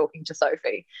stop talking to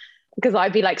Sophie. Because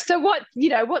I'd be like, so what, you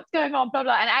know, what's going on, blah,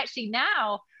 blah. And actually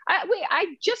now,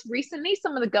 I just recently,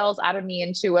 some of the girls added me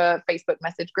into a Facebook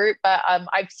message group, but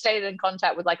I've stayed in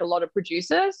contact with like a lot of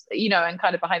producers, you know, and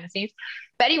kind of behind the scenes.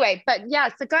 But anyway,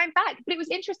 so going back, but it was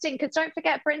interesting because don't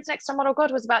forget, Britain's Next Top Model,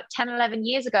 God, was about 10, 11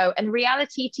 years ago, and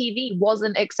reality TV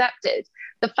wasn't accepted.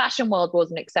 The fashion world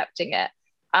wasn't accepting it.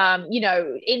 You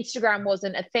know, Instagram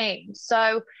wasn't a thing.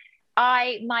 So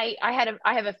I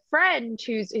have a friend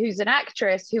who's an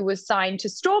actress who was signed to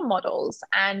Storm Models,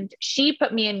 and she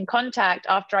put me in contact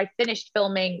after I finished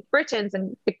filming Britain's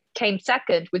and became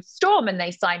second with Storm, and they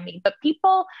signed me. But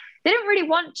people didn't really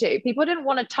want to. People didn't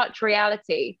want to touch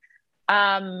reality.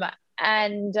 And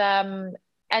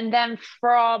then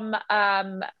from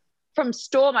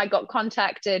Storm, I got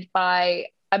contacted by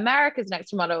America's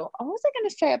Next Model. What was I going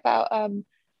to say about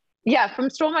from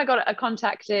Storm, I got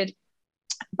contacted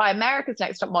by America's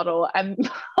Next Top Model, and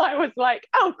I was like,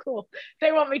 oh cool,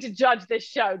 they want me to judge this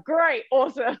show, great,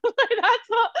 awesome. That's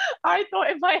what I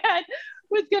thought in my head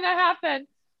was gonna happen.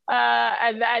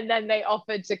 And then they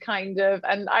offered to kind of,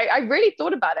 and I really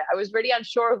thought about it. I was really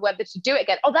unsure of whether to do it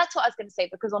again. Oh, that's what I was going to say,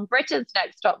 because on Britain's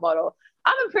Next Top Model,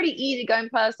 I'm a pretty easygoing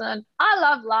person. I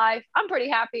love life. I'm pretty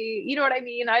happy. You know what I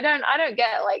mean? I don't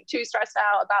get like too stressed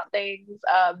out about things.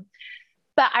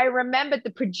 But I remembered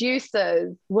the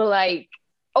producers were like,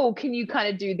 "Oh, can you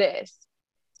kind of do this?"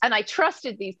 And I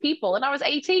trusted these people, and I was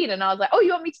 18, and I was like, "Oh,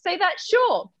 you want me to say that?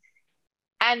 Sure."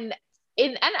 And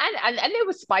there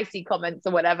were spicy comments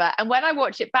or whatever. And when I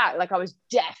watch it back, like I was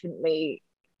definitely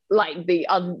like the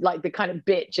kind of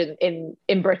bitch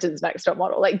in Britain's Next Top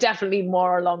Model, like definitely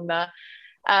more along the.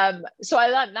 So I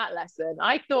learned that lesson.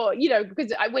 I thought,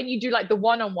 because when you do like the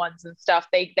one-on-ones and stuff,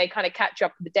 they kind of catch you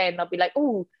up for the day, and they'll be like,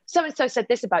 "Oh, so-and-so said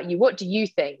this about you. What do you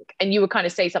think?" And you would kind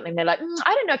of say something. They're like,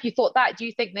 "I don't know if you thought that. Do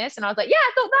you think this?" And I was like, "Yeah,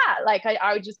 I thought that." Like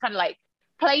I would just kind of like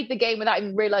played the game without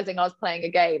even realizing I was playing a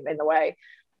game in a way.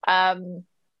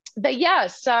 But yeah,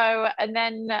 so, and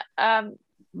then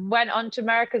went on to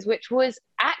Americas, which was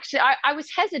actually, I was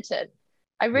hesitant.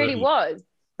 I really was,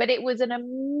 but it was an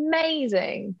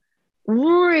amazing,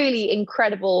 really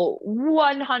incredible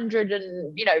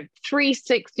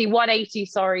 360, 180,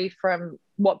 sorry, from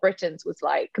what Britain's was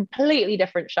like. Completely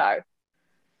different show.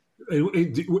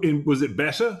 Was it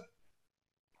better?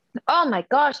 Oh my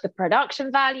gosh, the production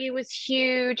value was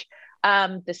huge.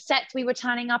 The sets we were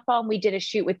turning up on, we did a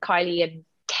shoot with Kylie and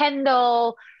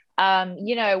Kendall.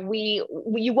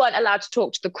 You weren't allowed to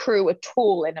talk to the crew at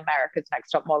all in America's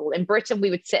Next Top Model. In Britain,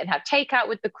 we would sit and have takeout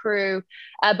with the crew.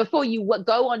 Before you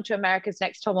go on to America's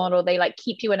Next Top Model, they like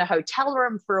keep you in a hotel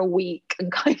room for a week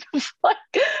and kind of like,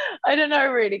 I don't know,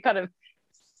 really kind of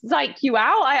psych you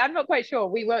out. I'm not quite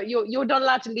sure. You're not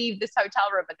allowed to leave this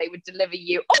hotel room, and they would deliver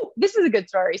you. Oh, this is a good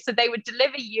story. So they would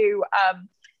deliver you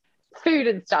food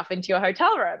and stuff into your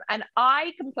hotel room. And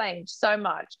I complained so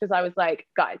much because I was like,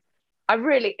 guys,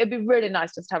 it'd be really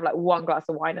nice just to have like one glass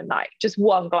of wine a night, just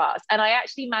one glass. And I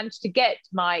actually managed to get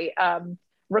my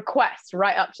request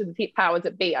right up to the powers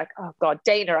that be. Like, oh God,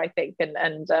 Dana, I think,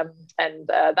 and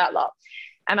that lot.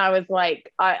 And I was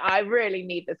like, I really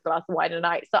need this glass of wine a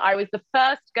night. So I was the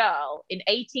first girl in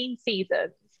 18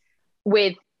 seasons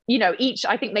with,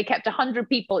 I think they kept 100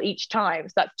 people each time.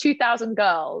 So that's 2,000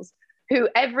 girls who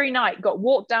every night got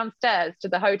walked downstairs to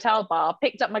the hotel bar,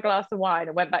 picked up my glass of wine,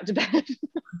 and went back to bed.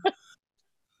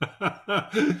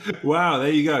 Wow, there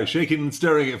you go, shaking and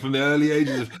stirring it from the early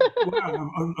ages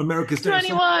of America's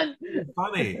 21.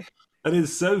 Funny. That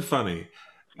is so funny.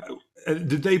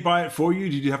 Did they buy it for you?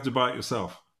 Did you have to buy it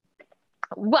yourself?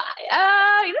 Well,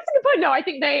 that's a good point. No, I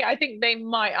think they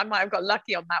might. I might have got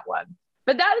lucky on that one.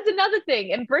 But that was another thing.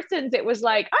 In Britain's, it was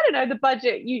like, I don't know, the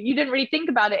budget. You didn't really think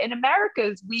about it. In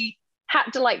America's, we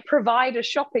had to like provide a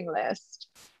shopping list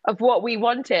of what we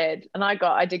wanted, and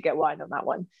I did get wine on that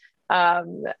one.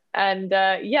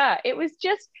 It was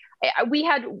just, we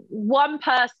had one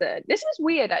person. This was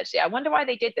weird, actually. I wonder why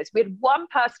they did this. We had one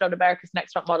person on America's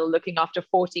Next Top Model looking after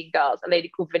 14 girls, a lady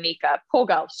called Vanika. Poor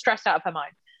girl, stressed out of her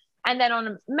mind. And then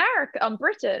on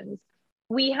Britain's,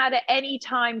 we had at any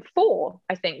time 4,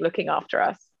 I think, looking after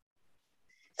us.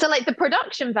 So like the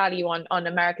production value on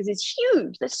America's is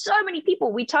huge. There's so many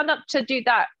people. We turned up to do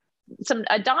a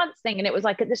dance thing, and it was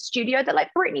like at the studio that like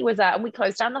Britney was at, and we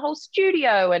closed down the whole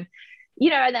studio, and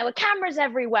and there were cameras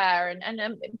everywhere, and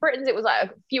Britain's, it was like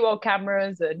a few old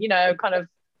cameras, and kind of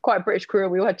quite a British crew.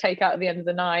 We all had takeout at the end of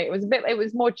the night. It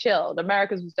was more chilled.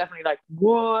 America's was definitely like,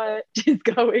 what is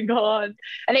going on?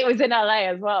 And it was in LA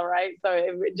as well, right? So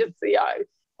it just,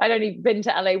 I'd only been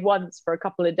to LA once for a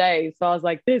couple of days, so I was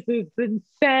like, this is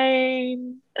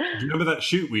insane. Do you remember that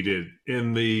shoot we did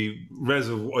in the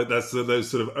reservoir? That's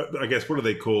those sort of, I guess, what are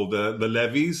they called? The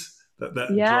levees?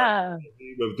 Yeah.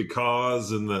 Of the cars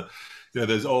and the,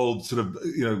 those old sort of,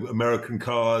 American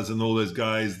cars, and all those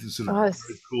guys, the sort of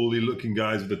very coolly looking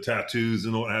guys with the tattoos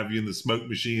and what have you, and the smoke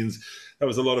machines. That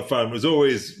was a lot of fun. It was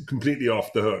always completely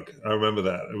off the hook. I remember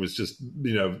that. It was just, It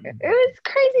was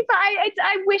crazy, but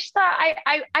I wish that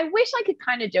I wish I could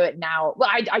kind of do it now.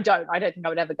 Well, I don't think I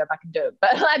would ever go back and do it.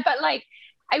 But like,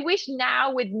 I wish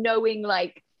now, with knowing,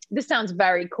 like, this sounds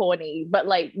very corny, but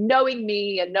like knowing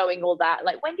me and knowing all that,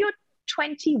 like when you're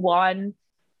 21,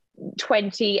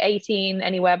 20, 18,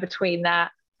 anywhere between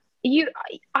that,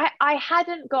 I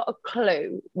hadn't got a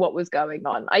clue what was going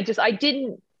on. I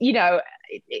didn't,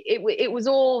 it was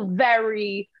all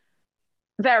very,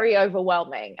 very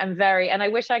overwhelming, and I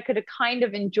wish I could have kind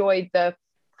of enjoyed the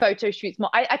photo shoots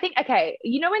more. I think, okay,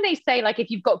 when they say like,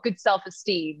 if you've got good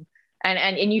self-esteem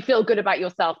and you feel good about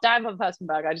yourself, Diane von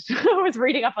Furstenberg, I was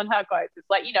reading up on her quotes. It's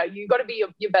like, you got to be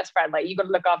your best friend. Like, you got to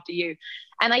look after you.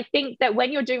 And I think that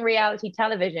when you're doing reality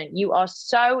television, you are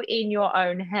so in your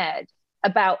own head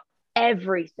about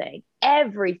everything.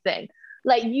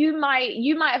 Like you might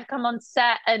have come on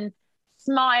set and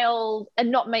smile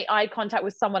and not make eye contact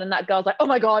with someone, and that girl's like, oh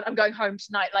my God, I'm going home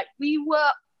tonight. Like, we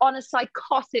were on a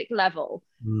psychotic level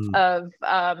of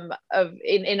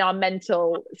in our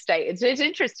mental state. It's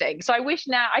interesting. So I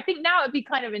think now it'd be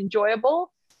kind of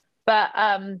enjoyable, but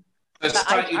I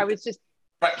was just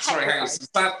sorry, hang on.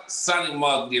 Sounding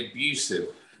mildly abusive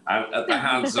at the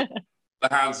hands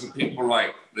of people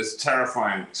like this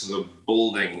terrifying sort of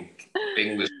balding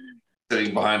English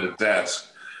sitting behind a desk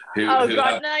who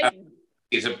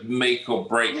is a make or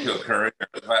break your career.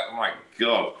 Oh my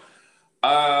God.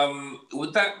 Let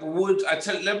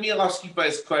me ask you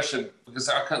both a question, because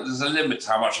there's a limit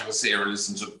to how much I can sit here and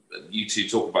listen to you two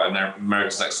talk about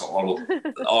America's Next Top Model.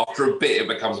 After a bit, it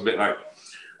becomes a bit like,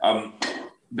 I mean,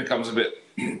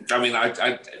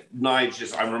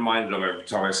 Nige, I'm reminded of every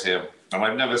time I see him, and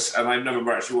I've never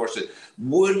actually watched it.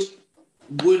 Would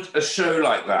a show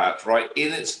like that, right,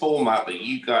 in its format that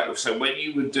you guys, so when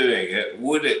you were doing it,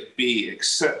 would it be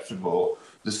acceptable?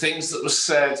 The things that were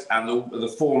said and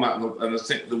the format and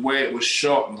the way it was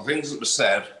shot and the things that were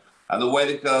said and the way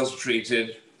the girls were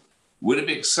treated, would it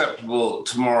be acceptable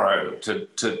tomorrow to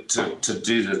do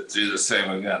the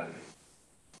same again?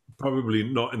 Probably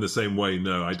not in the same way.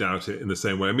 No, I doubt it in the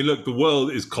same way. I mean, look, the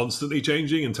world is constantly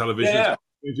changing and television is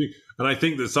changing. And I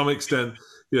think that to some extent,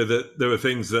 that there are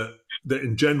things that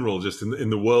in general, just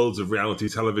in the worlds of reality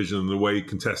television and the way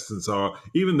contestants are,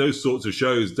 even those sorts of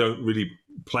shows don't really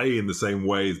play in the same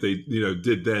way as they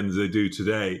did then as they do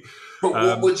today. But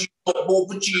what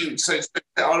would you so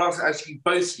I'll ask you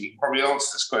both of you probably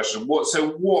answer this question. What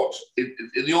in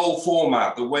the old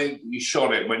format, the way you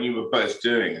shot it when you were both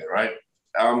doing it, right?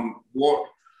 What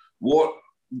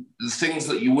the things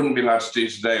that you wouldn't be allowed to do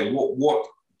today, what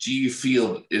do you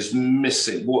feel is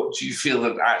missing? What do you feel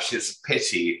that actually it's a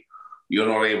pity you're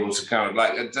not able to kind of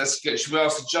like, should we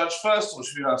ask the judge first, or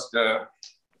should we ask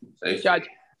Judge?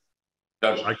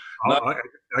 I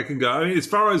can go. I mean, as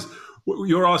far as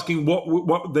you're asking,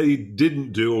 what they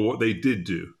didn't do or what they did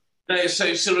do. No,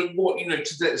 so sort of what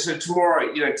today. So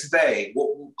tomorrow, today, what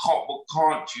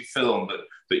can't you film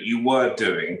that you were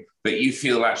doing that you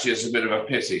feel actually is a bit of a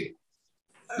pity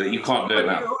that you can't do it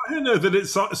now? I don't know that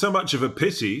it's so much of a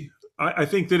pity. I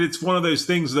think that it's one of those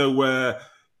things though where.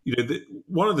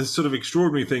 One of the sort of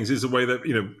extraordinary things is the way that,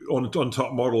 on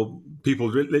Top Model, people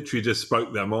literally just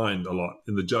spoke their mind a lot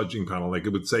in the judging panel. They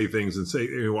would say things and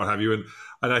say what have you.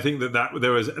 And I think that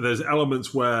there's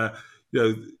elements where,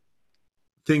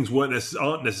 things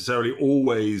aren't necessarily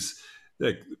always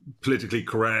politically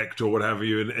correct or what have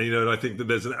you. And I think that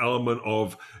there's an element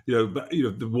of,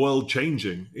 the world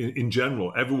changing in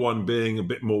general, everyone being a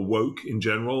bit more woke in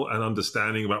general and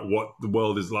understanding about what the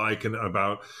world is like and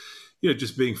about,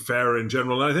 just being fairer in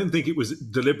general. And I don't think it was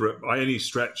deliberate by any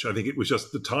stretch. I think it was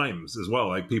just the times as well.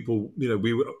 Like people,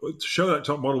 to show that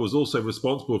Top Model was also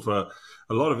responsible for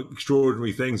a lot of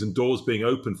extraordinary things and doors being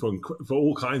open for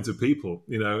all kinds of people,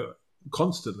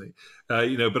 constantly.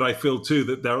 But I feel too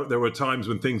that there were times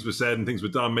when things were said and things were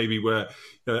done maybe where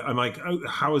I'm like, oh,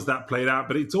 how has that played out?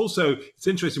 But it's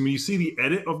interesting when you see the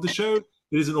edit of the show,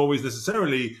 it isn't always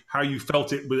necessarily how you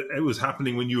felt it was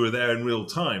happening when you were there in real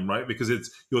time, right? Because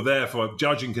you're there for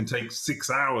judging can take 6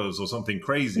 hours or something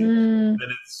crazy, and then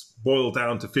it's boiled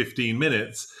down to 15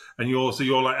 minutes, and you're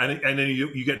like, and then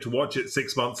you get to watch it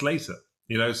 6 months later.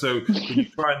 So when you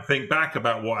try and think back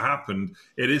about what happened,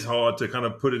 it is hard to kind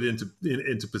of put it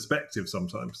into perspective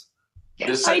sometimes.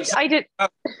 I did.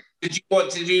 Did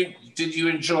you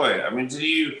enjoy it? I mean, did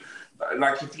you?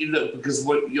 Like if you look, because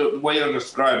the way you're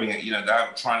describing it, they're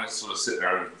trying to sort of sit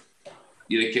there and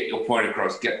get your point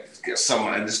across, get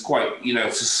someone, and it's quite,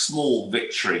 it's a small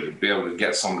victory to be able to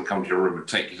get someone to come to your room and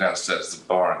take you downstairs to the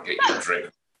bar and get you a drink.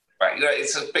 But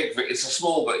it's a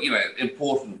small but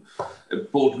important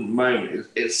moment.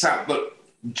 But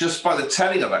just by the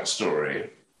telling of that story,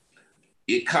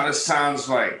 it kind of sounds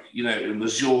like it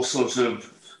was your sort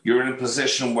of, you're in a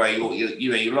position where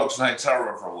you're locked in a hotel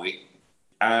room for a week.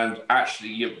 And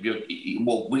actually,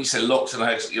 when you say locked in a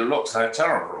hotel, you're locked in a hotel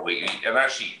room for a week, and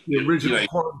actually, the original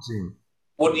quarantine.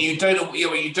 Well, you don't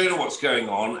know what's going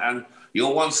on, and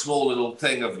you're one small little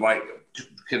thing of like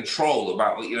control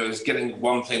about is getting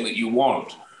one thing that you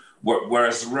want,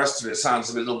 whereas the rest of it sounds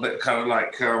a little bit kind of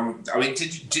like. I mean,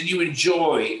 did you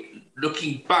enjoy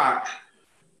looking back?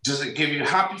 Does it give you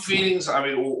happy feelings? I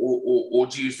mean, or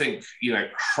do you think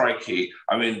crikey?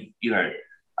 I mean,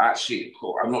 actually,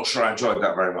 I'm not sure I enjoyed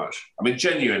that very much. I mean,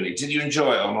 genuinely, did you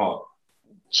enjoy it or not?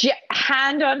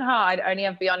 Hand on heart, only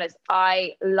have to be honest,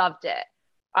 I loved it.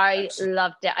 I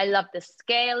loved it. I loved the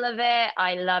scale of it.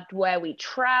 I loved where we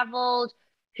traveled.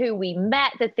 who we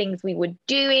met, the things we were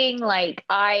doing. Like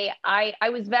I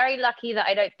was very lucky that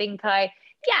I don't think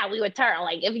we were terrified.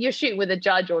 Like if you're shooting with a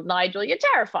Judge or Nigel, you're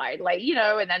terrified, like, you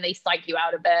know, and then they psych you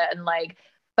out a bit. And like,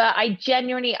 but I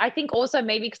think also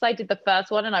maybe because I did the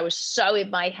first one and I was so in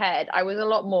my head, I was a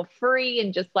lot more free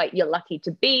and just like, you're lucky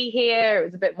to be here. It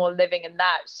was a bit more living in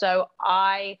that. So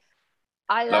I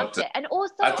loved it. And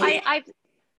also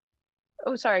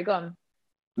oh, sorry, go on.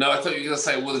 No, I thought you were going to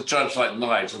say, well, the Judge like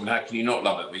Nigel, I mean, how can you not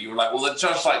love it? But you were like, well, the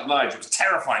Judge like Nigel was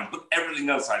terrifying, but everything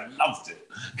else, I loved it.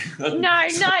 No, well, they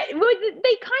kind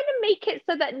of make it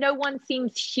so that no one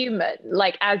seems human,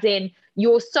 like as in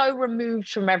you're so removed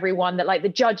from everyone that like the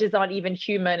judges aren't even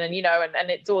human, and you know, and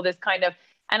it's all this kind of.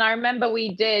 And I remember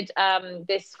we did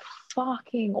this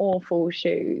fucking awful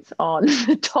shoot on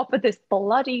the top of this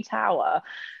bloody tower,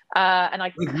 and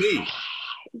I with me,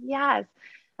 yes.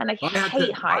 And I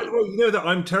hate heights. You know that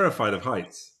I'm terrified of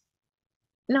heights.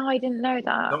 No, I didn't know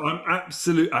that. No,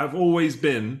 I've always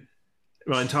been,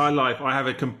 my entire life, I have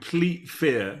a complete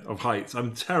fear of heights.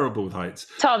 I'm terrible with heights.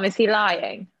 Tom, is he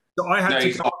lying? So I had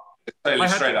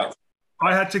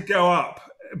to go up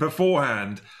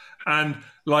beforehand, and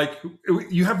like,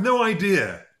 you have no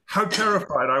idea how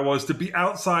terrified I was to be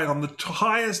outside on the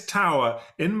highest tower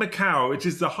in Macau, which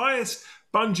is the highest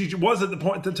bungee, was at the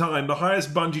point at the time the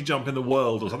highest bungee jump in the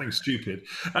world or something stupid,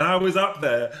 and I was up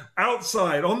there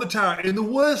outside on the tower in the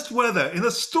worst weather, in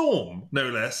a storm, no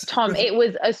less. Tom, it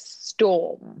was a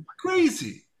storm.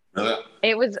 Crazy.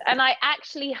 It was, and I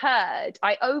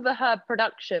overheard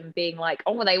production being like,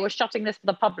 oh, they were shutting this for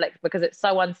the public because it's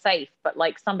so unsafe, but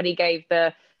like somebody gave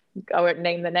I won't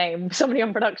name the name, somebody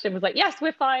on production was like, yes,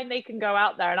 we're fine, they can go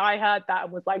out there. And I heard that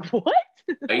and was like, what?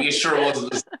 Are you sure it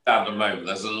wasn't just at the moment?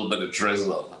 There's a little bit of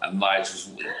drizzle and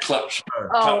Nigel's clutch.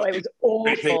 Oh, it was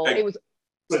awful. It was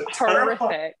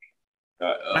horrific.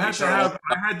 I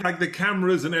had like the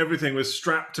cameras and everything was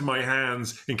strapped to my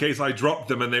hands in case I dropped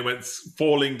them and they went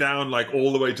falling down like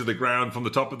all the way to the ground from the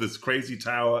top of this crazy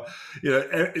tower. You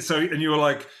know, so, and you were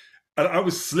like, and I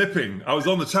was slipping. I was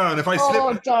on the tower, and if I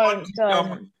slipped, a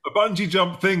bungee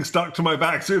jump thing stuck to my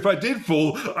back. So if I did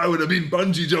fall, I would have been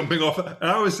bungee jumping off. And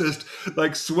I was just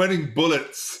like sweating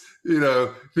bullets, you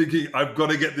know, thinking I've got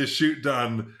to get this shoot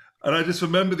done. And I just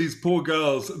remember these poor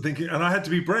girls thinking, and I had to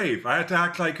be brave. I had to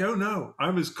act like, oh no,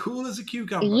 I'm as cool as a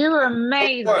cucumber. You were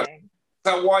amazing. Is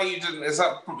that why you didn't? Is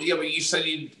that yeah? But you said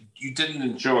you didn't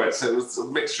enjoy it, so it was a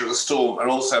mixture of the storm and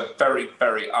also very,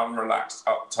 very unrelaxed,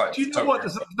 uptight. Do you know what?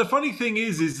 The funny thing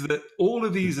is that all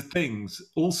of these things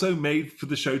also made for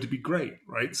the show to be great,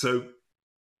 right? So,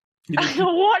 you know,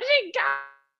 watching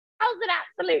Cal's an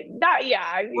absolute nut,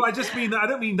 yeah. Well, I just mean that I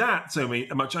don't mean that so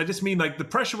much. I just mean like the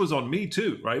pressure was on me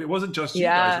too, right? It wasn't just you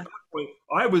guys. At that point,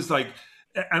 I was like,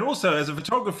 and also as a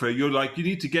photographer, you're like, you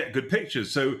need to get good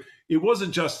pictures. So it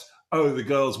wasn't just, oh, the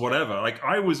girls, whatever. Like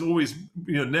I was always,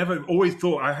 you know, always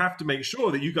thought I have to make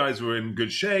sure that you guys were in good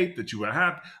shape, that you were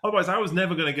happy. Otherwise, I was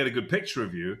never going to get a good picture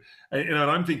of you. And, you know,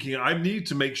 and I'm thinking I need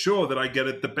to make sure that I get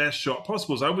it the best shot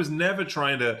possible. So I was never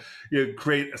trying to, you know,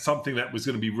 create something that was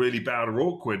going to be really bad or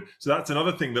awkward. So that's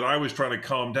another thing that I was trying to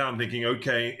calm down, thinking,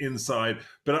 okay, inside.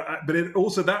 But it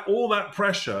also all that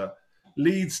pressure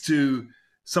leads to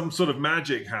some sort of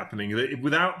magic happening.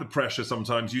 Without the pressure,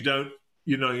 sometimes you don't,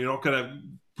 you know, you're not going to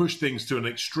push things to an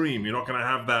extreme. You're not going to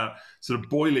have that sort of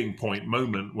boiling point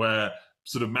moment where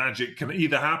sort of magic can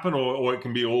either happen or it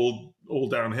can be all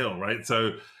downhill, right?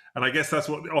 So, and I guess that's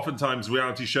what oftentimes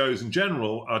reality shows in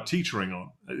general are teetering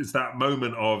on. It's that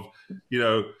moment of, you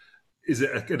know, is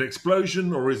it an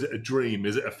explosion or is it a dream?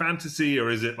 Is it a fantasy or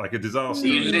is it like a disaster?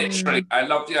 You literally, I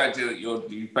love the idea that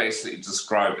you basically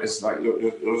describe, it's like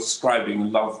you're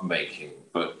describing love making,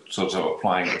 but sort of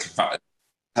applying it to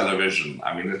television.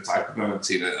 I mean, it's, I've never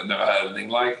seen it. I've never heard anything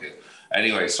like it.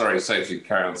 Anyway, sorry, Sophie,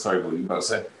 carry on. Sorry, what you got to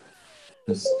say?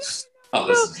 Not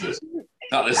listen to this.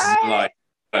 Not listen to like.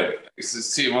 No, it's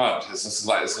just too much. It's just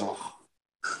like this.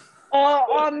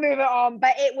 I'll move it on.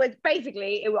 But it was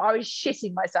basically, I was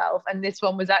shitting myself, and this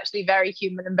one was actually very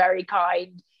human and very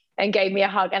kind, and gave me a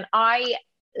hug. And I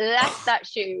left that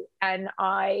shoot, and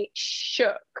I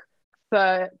shook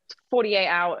for 48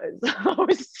 hours. I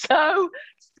was so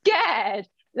scared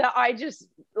that I just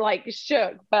like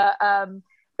shook. But no,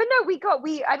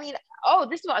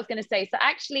 this is what I was going to say. So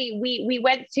actually we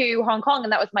went to Hong Kong,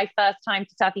 and that was my first time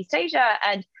to Southeast Asia,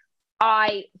 and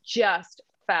I just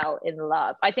fell in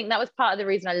love. I think that was part of the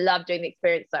reason I loved doing the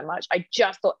experience so much. I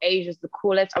just thought Asia's the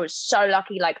coolest. I was so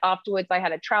lucky. Like afterwards I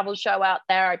had a travel show out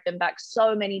there. I've been back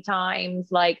so many times,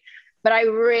 but I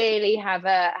really have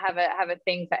a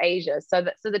thing for Asia. So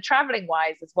the traveling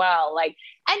wise as well, like,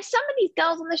 and some of these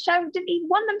girls on the show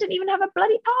one of them didn't even have a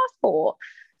bloody passport.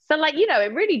 So like, you know,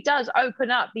 it really does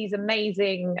open up these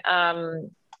amazing, amazing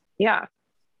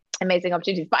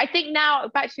opportunities. But I think now,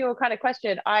 back to your kind of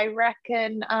question, I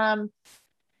reckon, I don't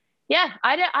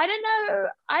know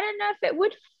if it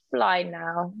would fly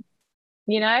now.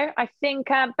 You know, I think,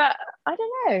 but I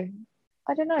don't know.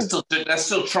 They're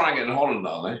still trying it in Holland,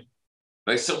 aren't they?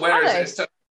 They still,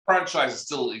 franchise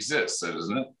still exists, though,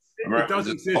 doesn't it? It does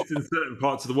exist in certain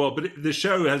parts of the world, but the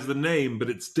show has the name,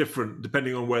 but it's different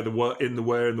depending on where in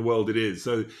the world it is.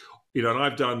 So, you know, and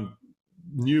I've done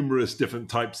numerous different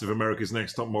types of America's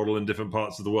Next Top Model in different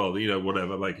parts of the world. You know,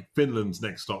 whatever, like Finland's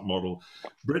Next Top Model,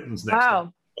 Britain's Next Top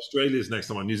Model, Australia's Next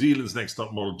Top Model, New Zealand's Next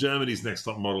Top Model, Germany's Next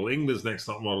Top Model, England's Next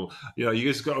Top Model. You know,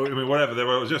 you just got, I mean, whatever. There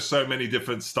were just so many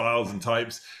different styles and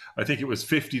types. I think it was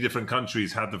 50 different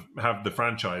countries have the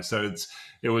franchise. So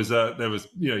there was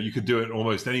you know, you could do it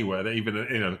almost anywhere. Even,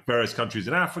 you know, various countries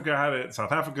in Africa had it.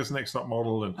 South Africa's Next Top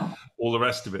Model and all the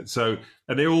rest of it. So,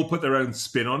 and they all put their own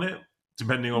spin on it,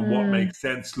 depending on what makes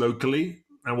sense locally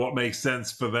and what makes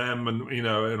sense for them, and, you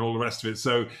know, and all the rest of it.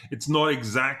 So it's not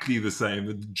exactly the same.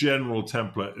 The general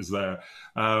template is there.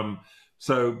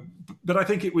 So, but I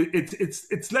think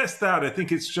it's less that. I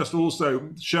think it's just also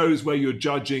shows where you're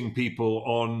judging people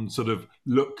on sort of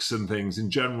looks and things in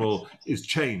general is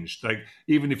changed. Like,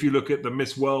 even if you look at the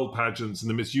Miss World pageants and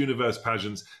the Miss Universe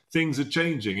pageants, things are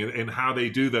changing in how they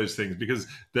do those things, because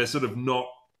they're sort of not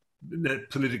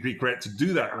politically correct to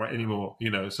do that right anymore, you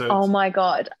know. So, oh my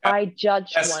God, I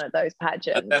judged one of those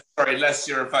pageants. Unless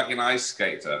you're a fucking ice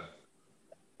skater,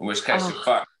 in which case you're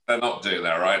fucked. They're not doing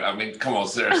that, right? I mean, come on,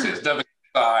 seriously, it's never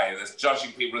there's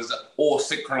judging people as or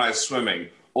synchronized swimming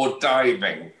or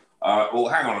diving. Or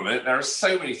hang on a minute, there are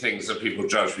so many things that people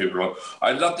judge people on.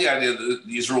 I love the idea that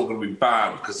these are all going to be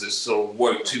banned because it's sort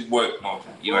of too woke, not,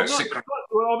 you know, synchronized.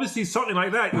 Well, obviously, something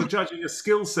like that, you're judging a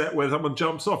skill set where someone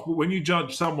jumps off. But when you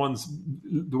judge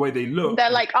the way they look, they're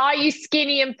like, "Are you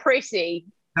skinny and pretty?"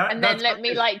 And then let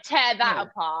me like tear that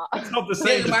apart. It's not the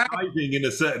same as diving in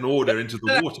a certain order into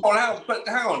the water. But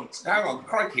hang on,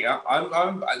 crikey! I'm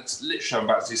about to do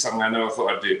something I never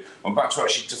thought I'd do. I'm about to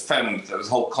actually defend this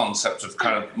whole concept of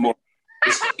kind of more.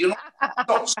 You're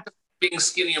not being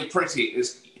skinny and pretty.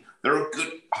 There are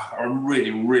good. I'm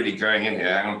really going in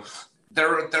here. Hang on.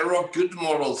 There are good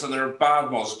models and there are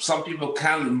bad models. Some people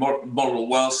can model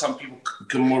well. Some people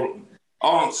can model.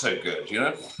 Aren't so good, you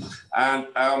know, and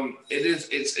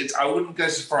it's. I wouldn't go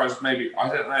so far as maybe, I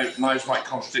don't know, Nigel might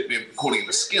contradict me calling it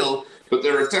a skill, but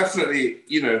there are definitely,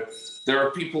 you know, there are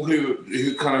people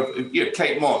who kind of, you know,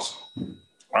 Kate Moss,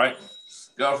 right,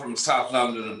 girl from South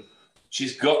London,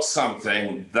 she's got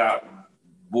something that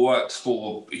works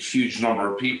for a huge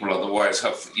number of people. Otherwise,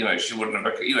 you know, she wouldn't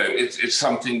have. You know, it's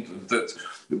something that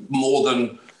more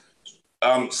than.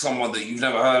 Someone that you've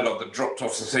never heard of that dropped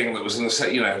off the thing that was in the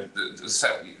set, you know. So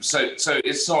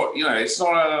it's not, you know, it's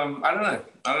not. I don't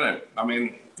know. I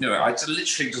mean, you know, I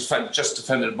literally just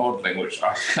defended modelling, which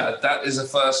that is a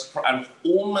first and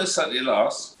almost certainly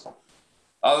last.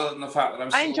 Other than the fact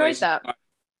that I enjoyed that.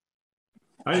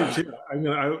 I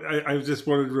just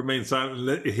wanted to remain silent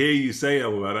and hear you say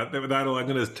all that. I'm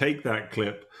going to take that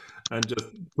clip and just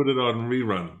put it on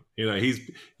rerun. You know, he's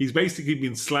basically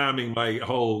been slamming my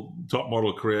whole top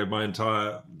model career,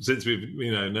 since we've,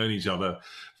 you know, known each other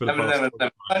for the past.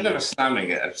 I'm never slamming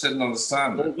it. I just didn't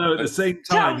understand it. No, at the same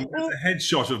time, he has a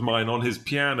headshot of mine on his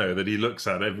piano that he looks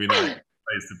at every night.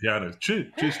 Plays the piano.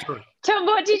 True story. Tom,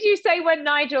 what did you say when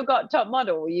Nigel got top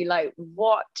model? Were you like,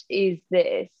 "What is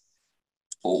this?"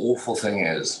 The awful thing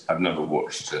is, I've never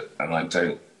watched it, and I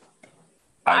don't.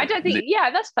 I don't think. Yeah,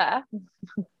 that's fair.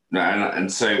 No, and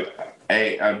so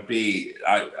A and B,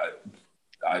 I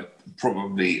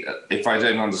probably, if I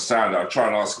don't understand it, I'll try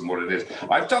and ask him what it is.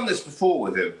 I've done this before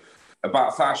with him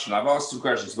about fashion. I've asked him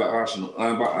questions about fashion,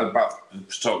 about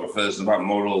photographers, and about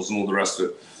models, and all the rest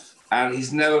of it. And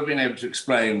he's never been able to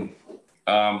explain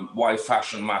why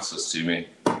fashion matters to me.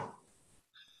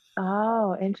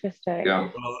 Oh, interesting. Yeah,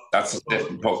 well, that's a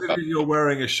different podcast. You're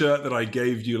wearing a shirt that I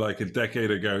gave you like a decade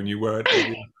ago, and you wear it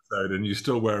every episode, and you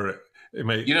still wear it.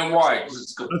 You know why?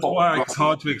 It's got That's why buttons. It's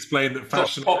hard to explain that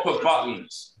fashion. Popper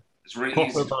buttons. It's really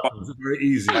easy. Buttons. It's very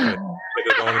easy.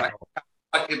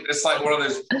 It's like one of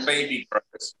those baby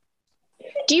grows.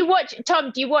 Do you watch,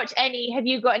 Tom? Do you watch any? Have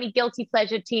you got any guilty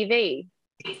pleasure TV?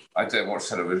 I don't watch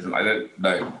television. I don't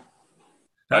know.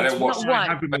 I don't watch. I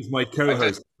have him as my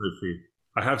co-host, Sophie.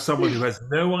 I have someone who has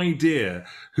no idea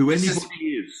who anybody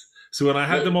is. So when I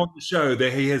had them on the show,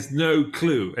 he has no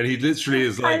clue, and he literally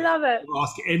is like, "I love it.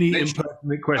 Ask any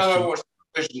impertinent question." I watch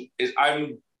television.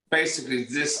 I'm basically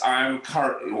this. I'm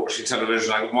currently watching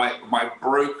television. My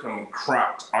broken,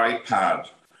 cracked iPad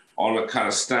on a kind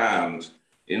of stand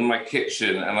in my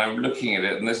kitchen and I'm looking at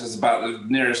it, and this is about the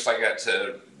nearest I get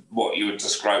to what you would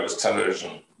describe as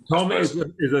television. Tom is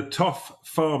a tough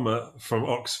farmer from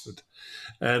Oxford,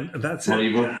 and that's it.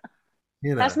 You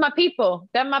know. That's my people.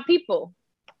 They're my people.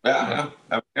 Yeah.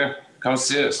 Okay. Come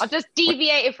see us. I just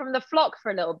deviated from the flock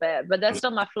for a little bit, but they're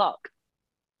still my flock.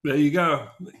 There you go.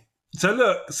 So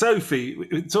look, Sophie,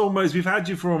 we've had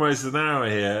you for almost an hour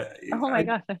here. Oh my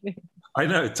God. I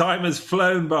know, time has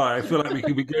flown by. I feel like we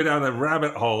could go down a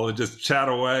rabbit hole and just chat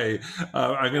away.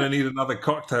 I'm going to need another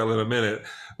cocktail in a minute.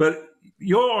 But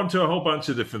you're onto a whole bunch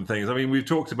of different things. I mean, we've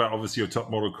talked about obviously your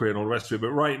top model career and all the rest of it,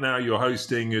 but right now you're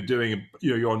hosting,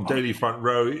 you're on Daily Front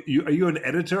Row. Are you an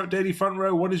editor at Daily Front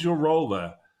Row? What is your role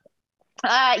there?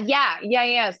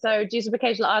 Yeah. So do some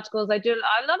occasional articles. I do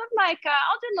a lot of I'll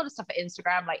do a lot of stuff at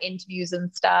Instagram, like interviews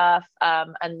and stuff,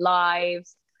 and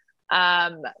lives.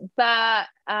 But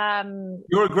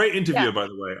you're a great interviewer, by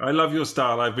the way. I love your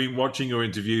style. I've been watching your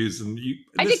interviews, and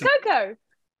I did Coco.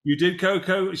 You did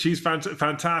Coco. She's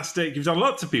fantastic. You've done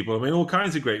lots of people. I mean, all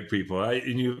kinds of great people. Right?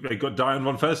 And you've got Diane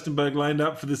von Furstenberg lined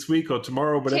up for this week or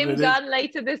tomorrow, whatever Tim Gunn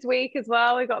later this week as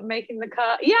well. We got Making the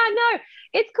Cut. Yeah, no,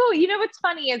 it's cool. You know what's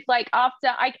funny is after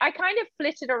I kind of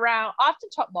flitted around after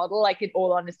Top Model. Like in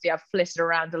all honesty, I've flitted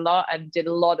around a lot and did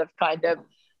a lot of partying,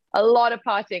 a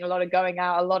lot of going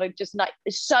out, a lot of just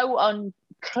so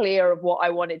unclear of what I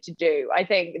wanted to do. I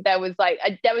think there was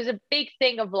a big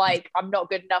thing of I'm not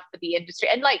good enough for the industry.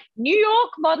 And New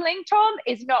York modeling, Tom,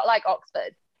 is not like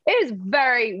Oxford. It is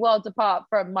very worlds apart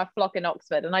from my flock in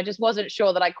Oxford. And I just wasn't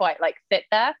sure that I quite fit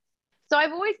there. So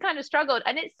I've always kind of struggled.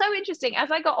 And it's so interesting.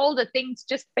 As I got older, things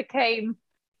just became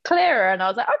clearer. And I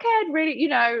was like, okay, I'd really,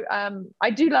 I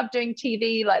do love doing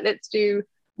TV. Let's do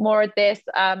more of this.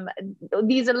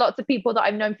 These are lots of people that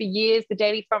I've known for years. The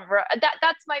Daily Front Row.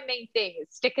 That's my main thing, is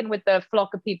sticking with the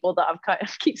flock of people that I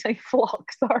keep saying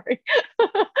flock. Sorry,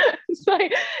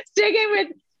 sticking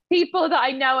with people that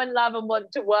I know and love and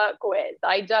want to work with.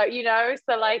 I don't,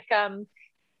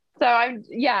 So I'm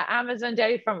Amazon,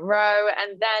 Daily Front Row,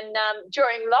 and then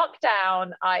during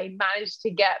lockdown, I managed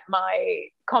to get my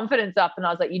confidence up, and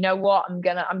I was like, you know what, I'm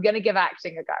gonna give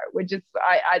acting a go. Which is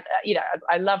I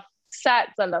love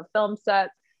sets. I love film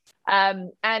sets.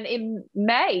 And in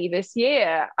May this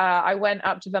year, I went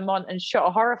up to Vermont and shot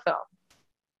a horror film,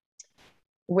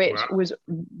 which was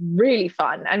really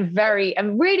fun and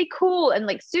really cool and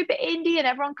super indie. And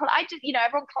everyone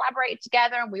collaborated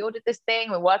together, and we all did this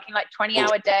thing. We're working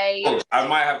 20-hour days. I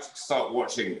might have to start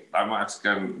watching. I might have to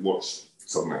go and watch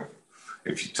something.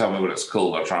 If you tell me what it's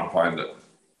called, I'll try and find it.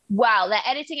 Well, they're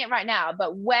editing it right now,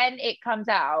 but when it comes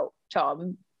out,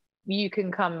 Tom, you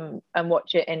can come and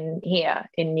watch it in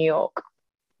New York.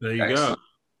 There you go.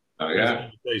 Oh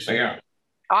yeah.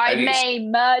 I may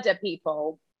murder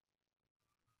people.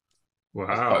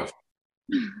 Wow.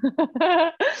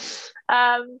 So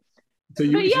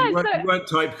you weren't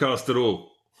typecast at all.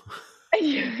 I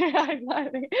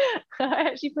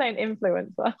actually play an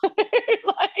influencer.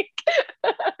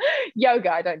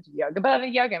 Yoga. I don't do yoga, but I'm a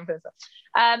yoga influencer.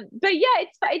 But yeah,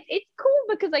 it's cool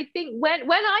because I think when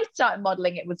I started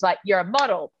modeling, it was you're a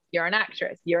model, you're an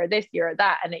actress, you're a this, you're a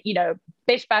that, and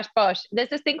bish bash bosh. There's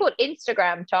this thing called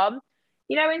Instagram, Tom.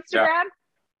 You know Instagram?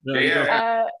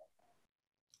 Yeah.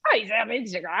 He's on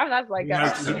Instagram. That's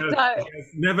he has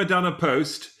never done a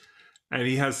post, and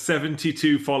he has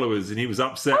 72 followers, and he was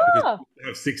upset because he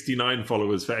have 69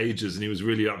 followers for ages, and he was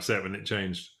really upset when it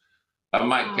changed. I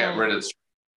might get rid of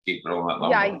keep it on that number.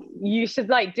 Yeah, you should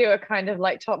do a kind of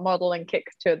Top Model and kick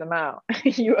two of them out.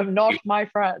 You are not my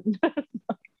friend.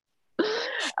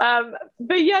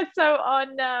 But yeah, so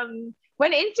on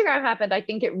when Instagram happened, I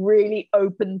think it really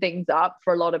opened things up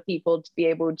for a lot of people to be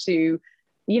able to,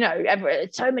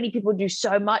 so many people do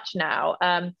so much now.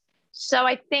 So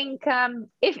I think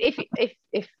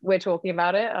if we're talking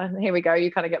about it, and here we go,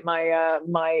 you kind of get my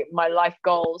my life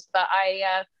goals. But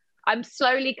I'm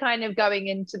slowly kind of going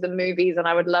into the movies, and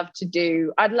I'd love to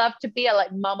be a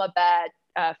Mama Bear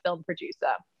film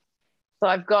producer. So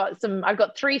I've got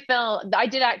 3 films. I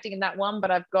did acting in that one,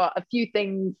 but I've got a few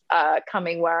things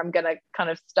coming where I'm going to kind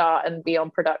of start and be on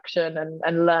production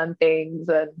and learn things.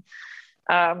 And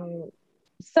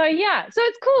so yeah, so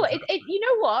it's cool. You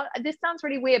know what? This sounds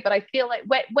really weird, but I feel like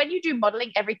when you do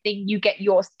modeling, everything, you get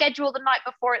your schedule the night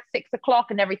before at 6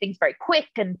 o'clock, and everything's very quick.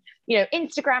 And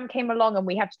Instagram came along, and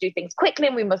we have to do things quickly,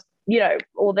 and we must,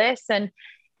 all this. And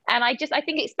I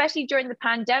think especially during the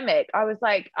pandemic, I was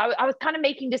I was kind of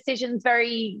making decisions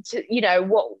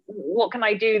what can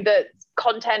I do that's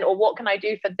content, or what can I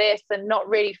do for this, and not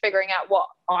really figuring out what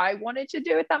I wanted to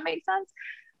do, if that makes sense.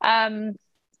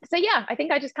 so yeah, I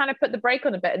think I just kind of put the brake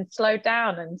on a bit and slowed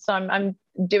down. And so I'm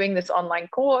doing this online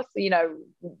course,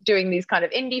 doing these kind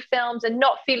of indie films and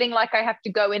not feeling like I have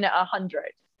to go in at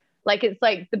 100. Like it's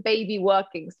like the baby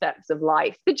working steps of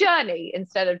life, the journey,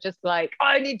 instead of just like, oh,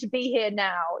 I need to be here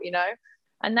now,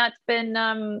 and that's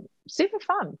been super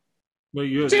fun. Well,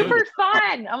 you're super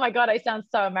fun. Oh my God, I sound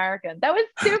so American. That was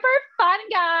super fun,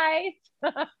 guys.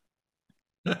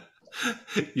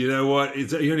 You know what?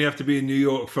 You only have to be in New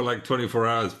York for like 24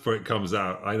 hours before it comes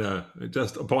out. I know.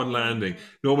 Just upon landing.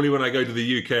 Normally when I go to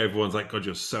the UK, everyone's like, God,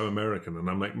 you're so American. And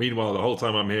I'm like, meanwhile, the whole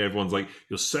time I'm here, everyone's like,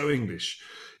 you're so English.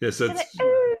 Yeah, so like,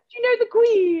 oh, do you know the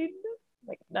Queen? I'm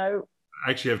like, no. I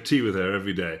actually have tea with her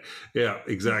every day. Yeah,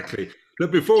 exactly.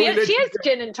 Look, she has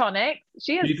gin and tonic.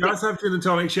 She does have gin and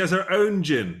tonic. She has her own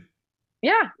gin.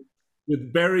 Yeah.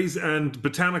 With berries and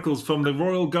botanicals from the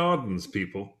Royal Gardens,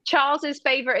 people. Charles's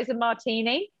favorite is a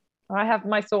martini. I have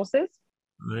my sauces.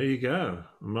 There you go.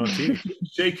 A martini.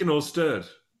 Shaken or stirred?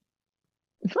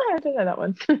 I don't know that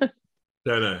one.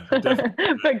 Don't know.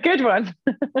 But good one.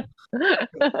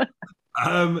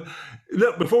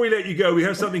 Look, before we let you go, we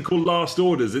have something called Last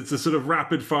Orders. It's a sort of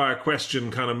rapid fire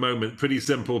question kind of moment. Pretty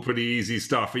simple, pretty easy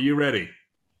stuff. Are you ready?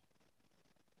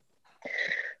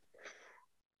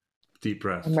 Deep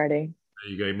breath. I'm ready.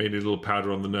 There you go. You made a little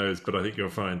powder on the nose, but I think you're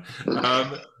fine.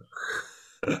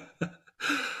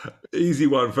 Easy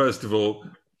one, first of all.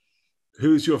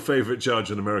 Who's your favorite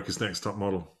judge on America's Next Top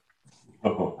Model?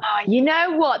 Oh, you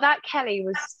know what? That Kelly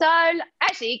was so...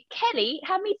 Actually, Kelly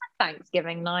had me for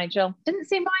Thanksgiving, Nigel. Didn't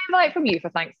see my invite from you for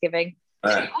Thanksgiving.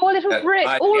 Poor little Brit,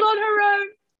 all on her own.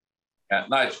 Yeah,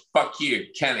 Nigel, fuck you,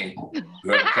 Kenny.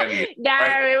 Kenny. No,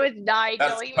 right? it was Nigel.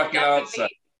 That's the fucking answer.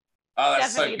 Oh,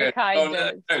 that's so good.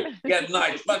 No. Yeah,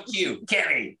 Nigel, fuck you,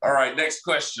 Kenny. All right, next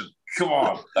question. Come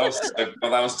on. That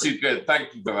was too good.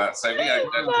 Thank you for that. So, yeah,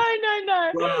 no.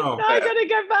 Wow. No, I gotta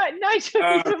go back. Nigel,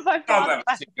 my that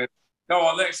was too good. Go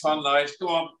on, next one, Nigel. Go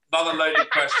on. Another loaded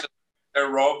question. Go,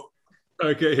 Rob.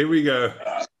 Okay, here we go.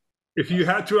 If you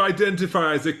had to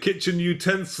identify as a kitchen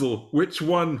utensil, which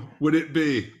one would it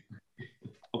be?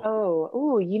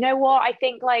 Oh, you know what? I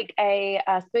think like a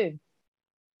spoon.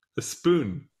 A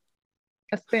spoon?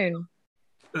 A spoon.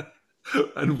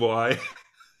 And why?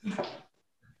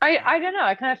 I don't know.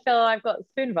 I kind of feel I've got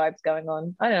spoon vibes going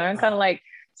on. I don't know. I'm kind of like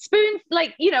spoons,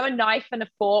 like, a knife and a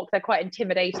fork. They're quite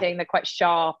intimidating. They're quite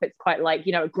sharp. It's quite like,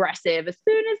 aggressive. A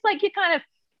spoon is like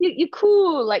you're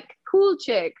cool, like cool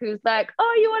chick who's like,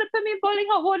 oh, you want to put me in boiling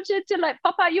hot water to like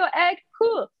pop out your egg?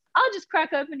 Cool. I'll just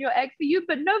crack open your egg for you,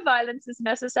 but no violence is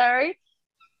necessary.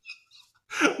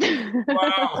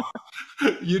 Wow.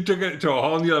 You took it to a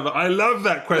whole new level. I love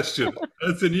that question.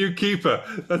 That's a new keeper.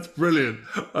 That's brilliant.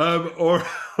 All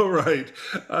right.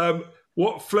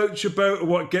 What floats your boat or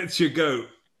what gets your goat?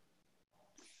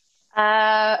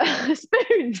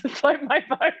 Spoons float my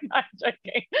boat. No, I'm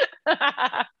joking.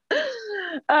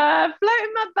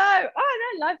 Floating my boat.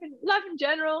 Oh no, life in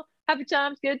general. Happy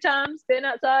times, good times, being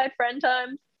outside, friend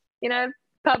times,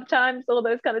 pub times, all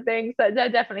those kind of things. So they're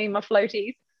definitely my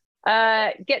floaties.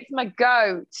 Gets my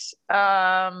goat.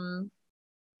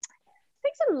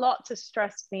 Takes a lot to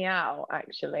stress me out,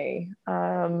 actually.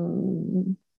 I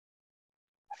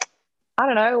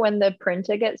don't know, when the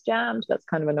printer gets jammed, that's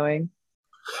kind of annoying.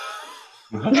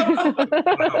 Good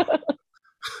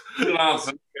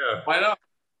answer. Yeah. Why not?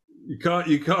 You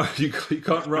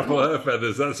can't ruffle her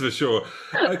feathers, that's for sure.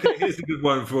 Okay, here's a good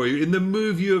one for you. In the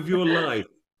movie of your life,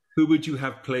 who would you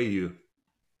have play you?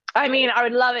 I mean, I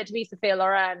would love it to be Sophia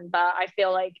Loren, but I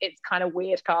feel like it's kind of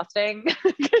weird casting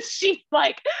because she's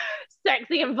like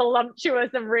sexy and voluptuous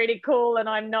and really cool, and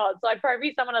I'm not. So I'd probably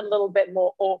be someone a little bit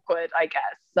more awkward, I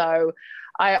guess. So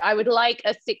I would like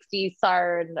a 60s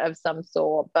siren of some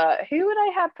sort, but who would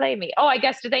I have play me? Oh, I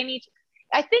guess, do they need...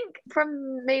 I think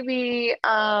from maybe,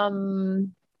 I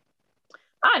don't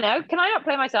know. Can I not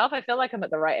play myself? I feel like I'm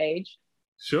at the right age.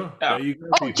 Sure. Yeah. There you go.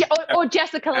 Or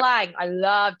Jessica Lange. I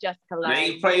love Jessica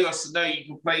Lange. No, you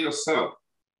can play yourself.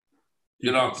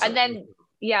 And then,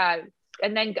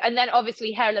 and then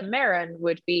obviously Helen Mirren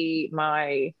would be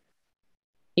my,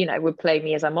 would play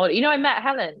me as a model. I met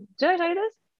Helen. Did I tell you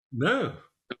this? No.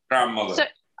 Grandmother.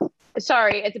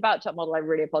 Sorry, it's about Top Model. I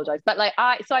really apologize. But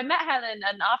I met Helen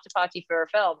at an after party for a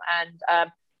film, and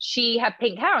she had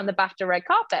pink hair on the BAFTA red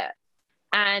carpet.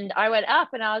 And I went up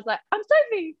and I was like, I'm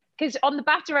Sophie. Because on the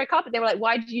BAFTA red carpet, they were like,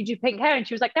 why did you do pink hair? And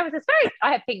she was like,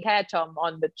 I had pink hair, Tom,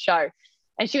 on the show.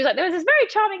 And she was like, there was this very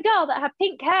charming girl that had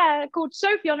pink hair called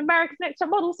Sophie on America's Next Top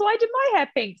Model. So I did my hair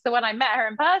pink. So when I met her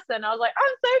in person, I was like,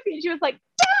 I'm Sophie. And she was like,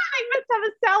 dang, let's have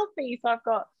a selfie. So I've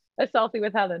got a selfie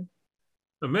with Helen.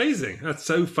 Amazing. That's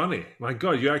so funny. My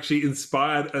God, you actually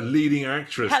inspired a leading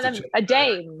actress. A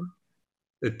dame.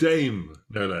 A dame,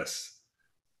 no less.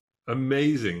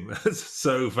 Amazing. That's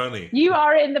so funny. You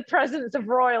are in the presence of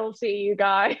royalty, you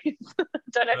guys.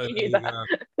 Don't know if you knew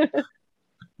that.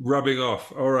 Rubbing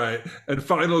off. All right. And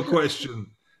final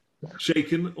question.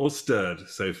 Shaken or stirred,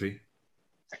 Sophie?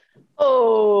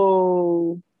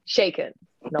 Oh, shaken,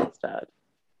 not stirred.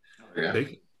 Yeah.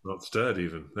 Shaken, not stirred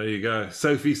even. There you go.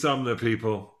 Sophie Sumner,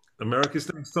 people.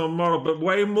 America's Next Top Model, but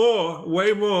way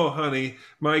more, honey.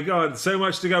 My God, so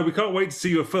much to go. We can't wait to see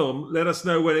your film. Let us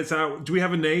know when it's out. Do we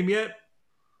have a name yet?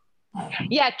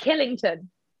 Yeah, Killington.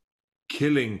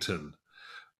 Killington,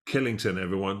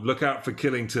 everyone. Look out for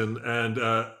Killington.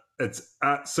 And it's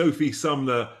at Sophie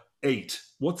Sumner 8.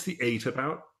 What's the 8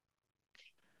 about?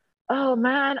 Oh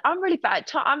man, I'm really bad.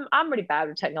 I'm really bad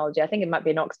with technology. I think it might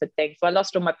be an Oxford thing. So I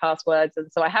lost all my passwords, and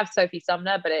so I have Sophie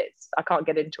Sumner, but I can't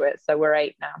get into it. So we're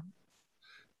 8 now.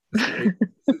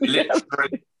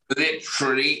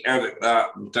 literally edit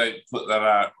that and don't put that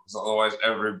out, because otherwise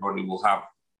everybody will have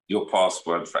your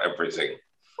password for everything.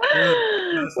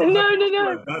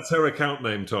 No. That's her account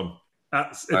name, Tom.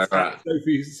 It's at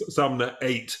Sophie Sumner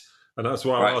 8. And that's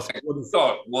why I asked.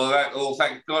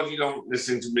 Thank God you don't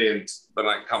listen to me when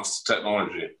it comes to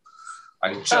technology.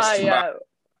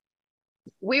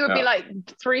 We would be like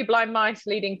 3 blind mice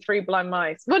leading 3 blind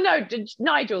mice. Well, no,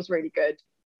 Nigel's really good.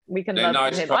 We can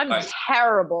love him. I'm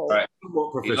terrible. Right.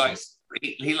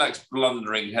 He likes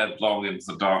blundering headlong into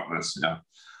the darkness. Yeah.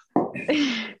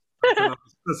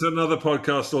 That's another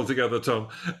podcast altogether, Tom.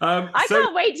 I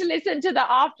can't wait to listen to the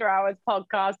After Hours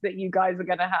podcast that you guys are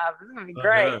going to have. It's going to be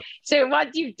great. So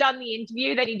once you've done the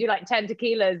interview, then you do like 10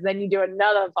 tequilas, then you do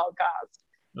another podcast.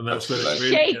 And that's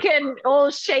when all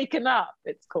shaken up.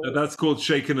 It's called. That's called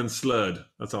Shaken and Slurred.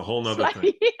 That's a whole nother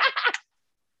thing.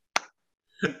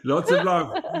 Lots of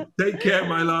love. Take care,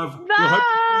 my love.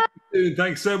 Bye. We'll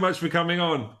Thanks so much for coming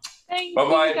on.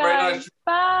 Bye-bye. Very nice.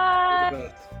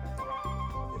 Bye.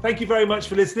 Thank you very much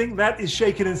for listening. That is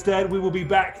Shaken and Stirred. We will be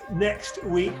back next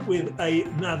week with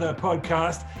another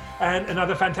podcast and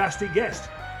another fantastic guest.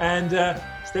 And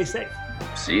stay safe.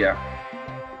 See ya.